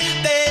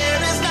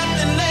 there is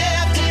nothing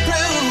left to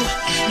prove.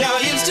 Now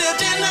you still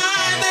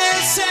deny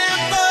this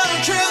simple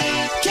truth.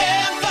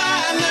 Can't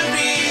find the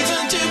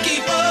reason to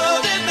keep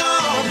holding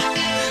on.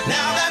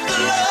 Now that the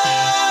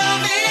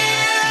love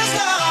is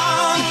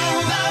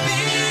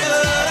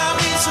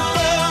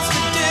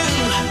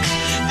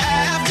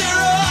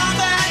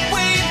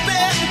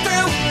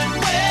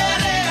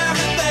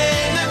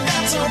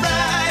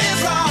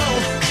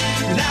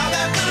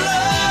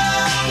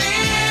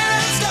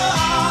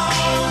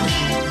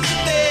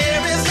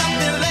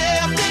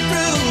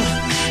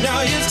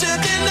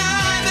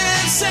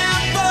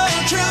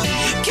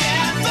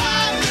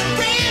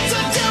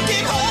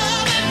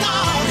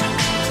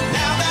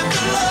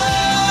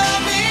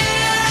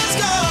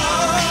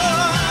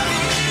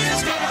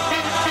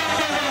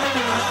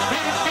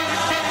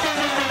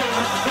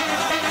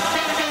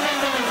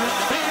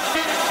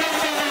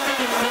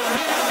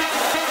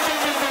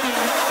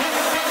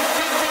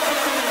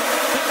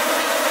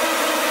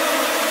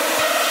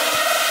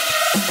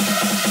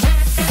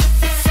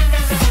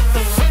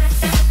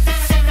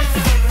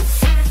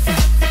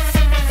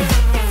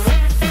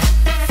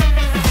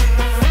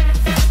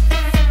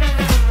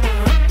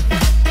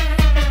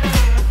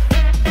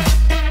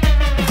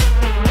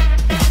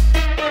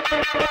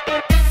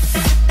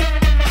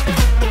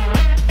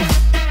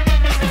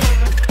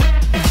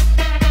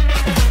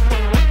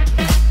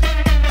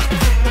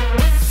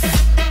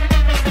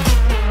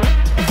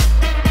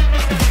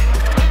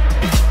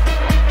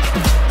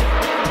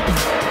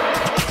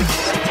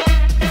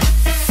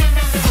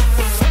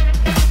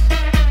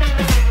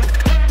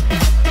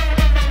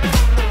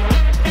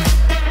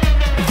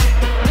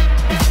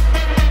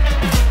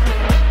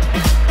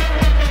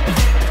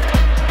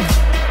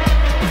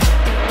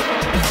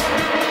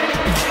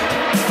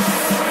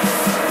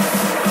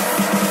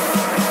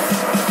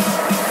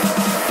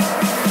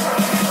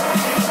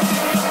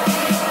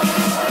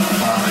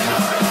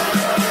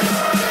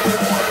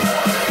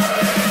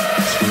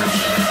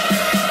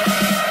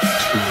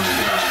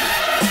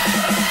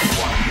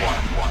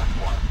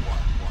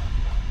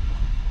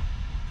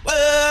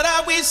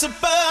we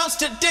supposed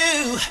to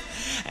do?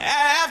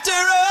 After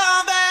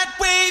all that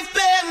we've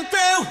been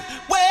through,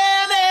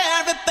 when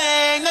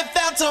everything that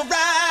felt so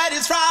right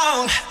is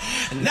wrong,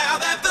 now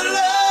that the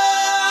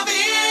love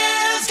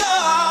is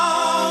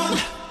gone,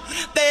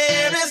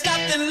 there is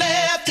nothing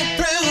left to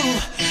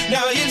prove.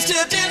 No use to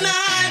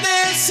deny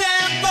this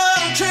simple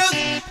truth.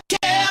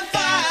 Can't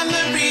find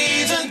the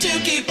reason to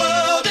keep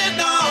holding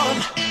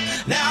on.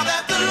 Now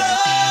that the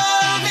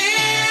love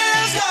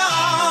is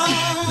gone,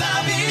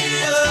 love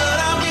is what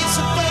are we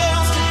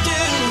supposed to do?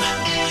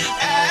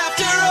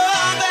 After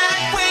all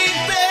that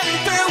we've been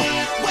through,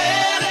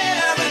 when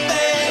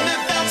everything that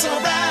felt so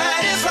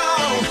right is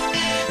wrong,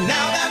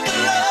 now that the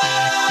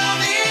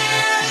love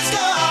is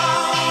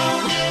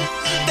gone,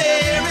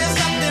 there is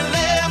nothing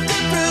left to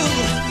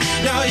prove.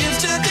 No use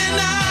to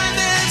deny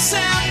this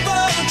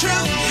simple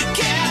truth.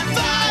 Can't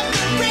find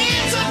the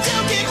reason to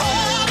keep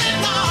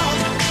holding on.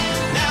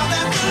 Now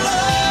that the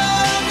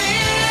love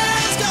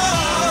is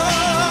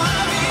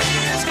gone,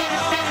 is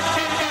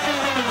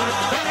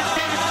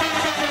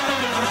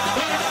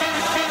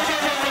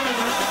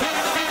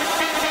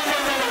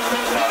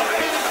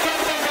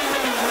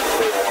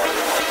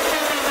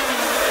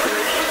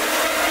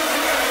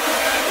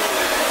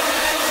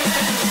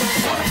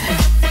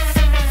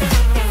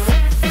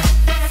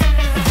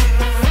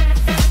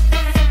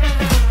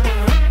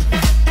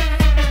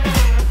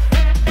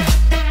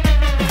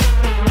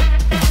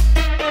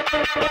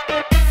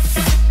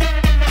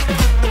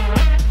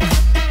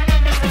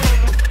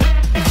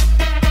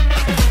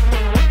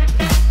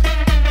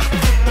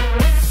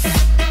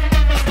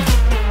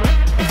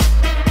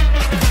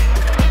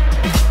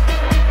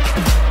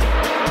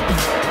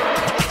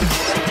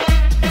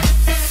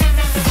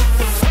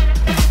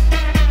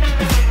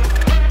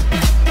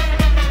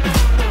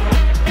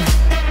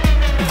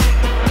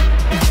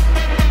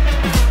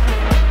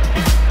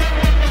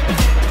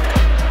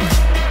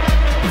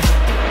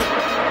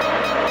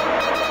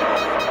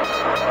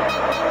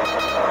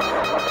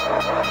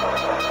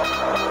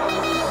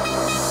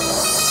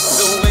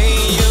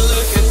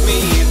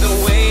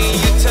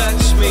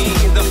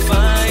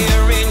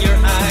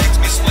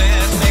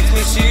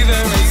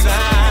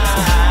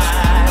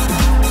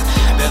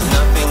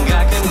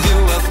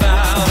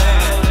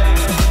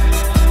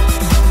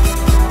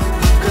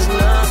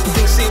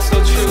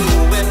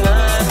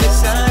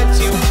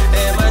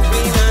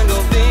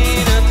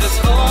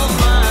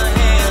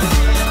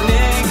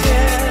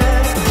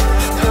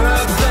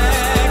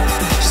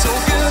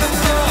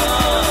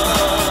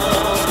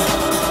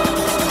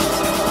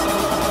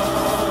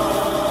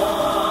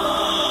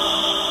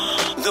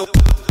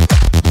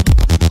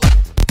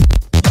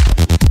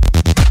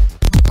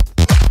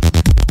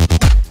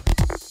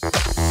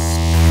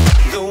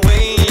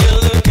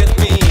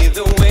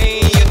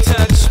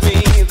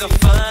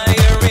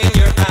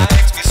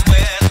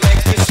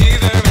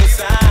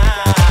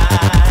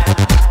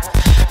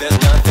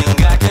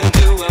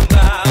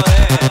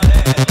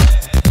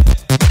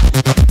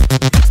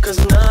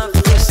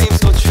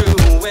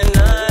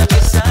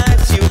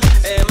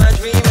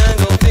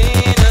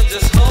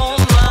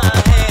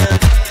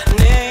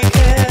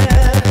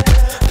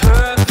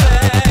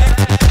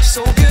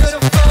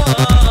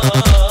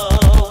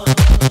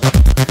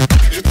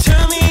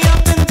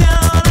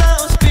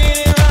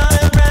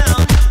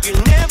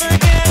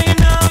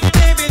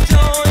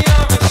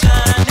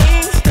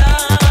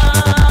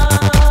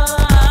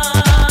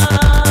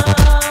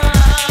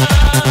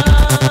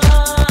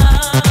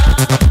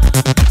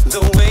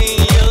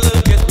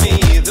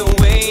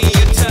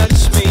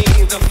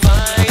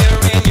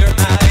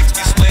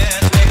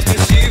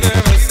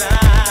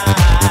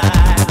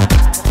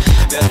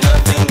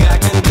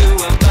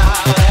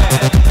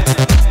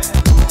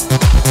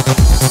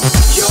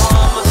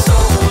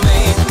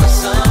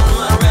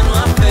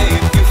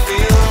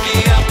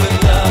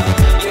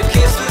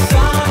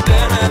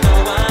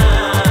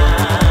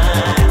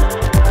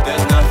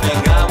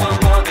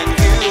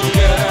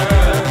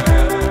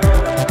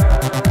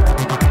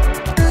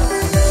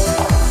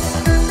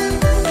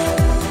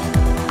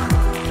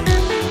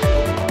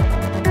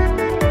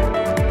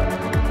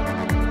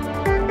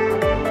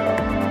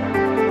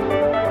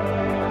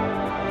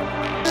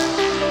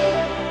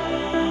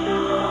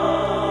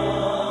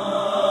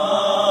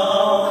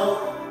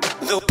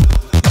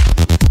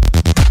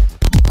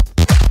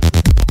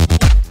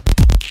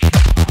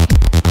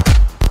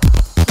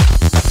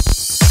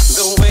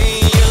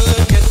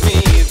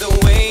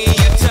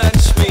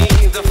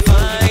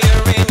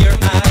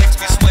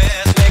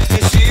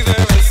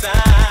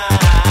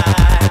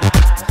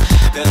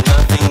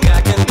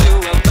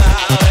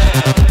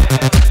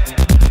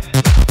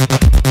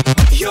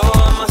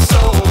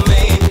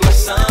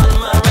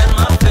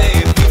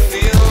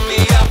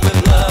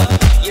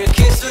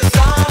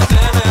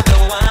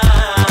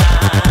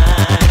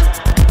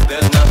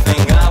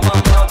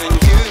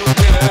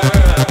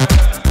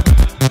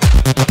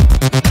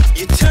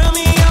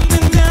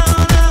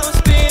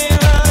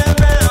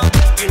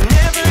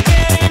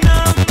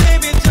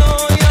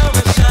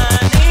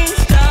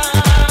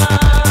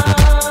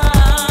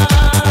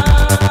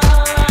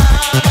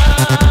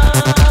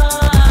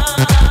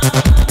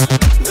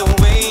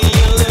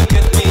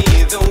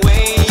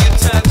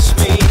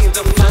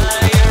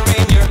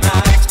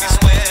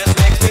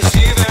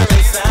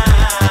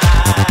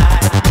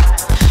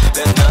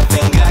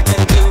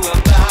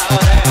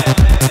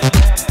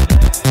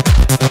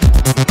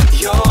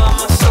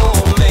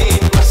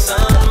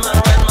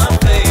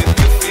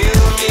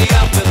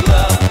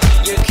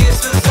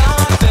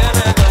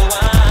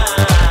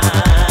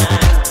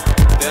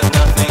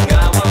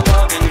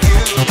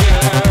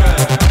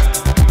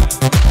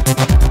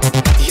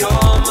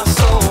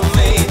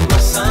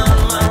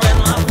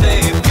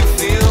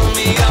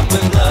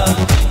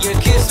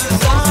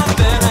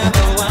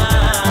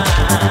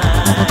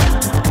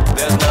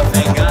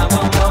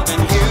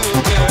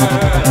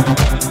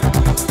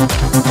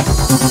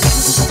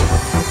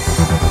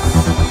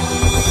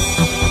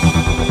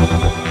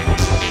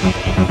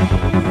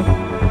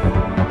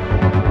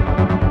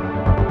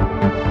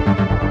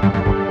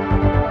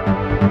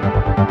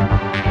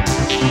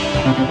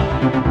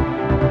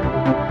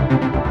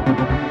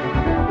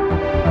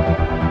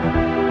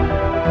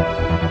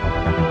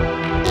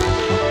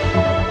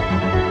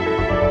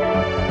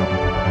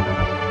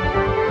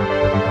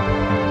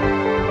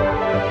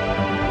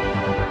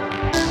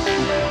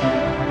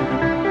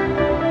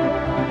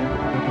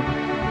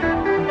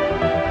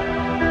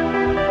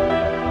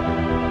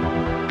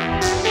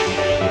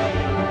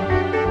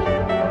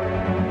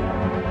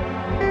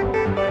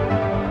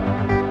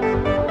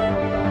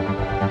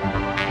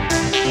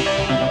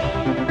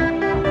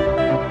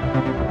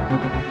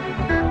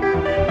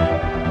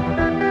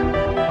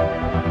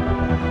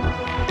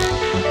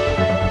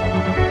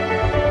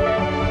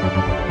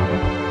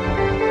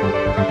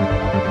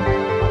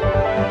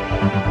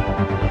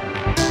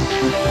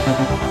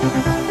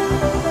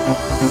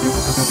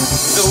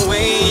The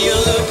way you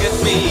look at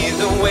me,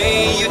 the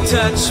way you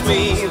touch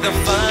me, the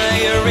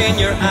fire in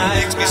your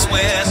eyes makes me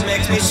sweat,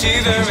 makes me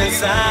shiver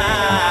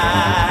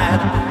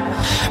inside.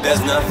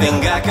 There's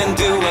nothing I can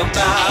do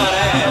about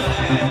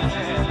it.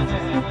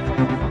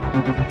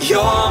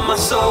 You're my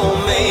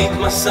soulmate,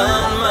 my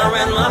sun, my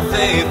rain, my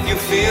faith. You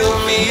fill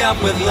me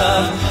up with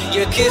love.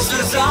 Your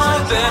kisses are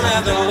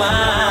better than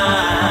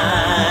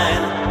wine.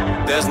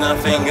 There's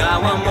nothing I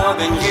want more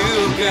than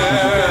you,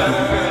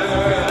 girl.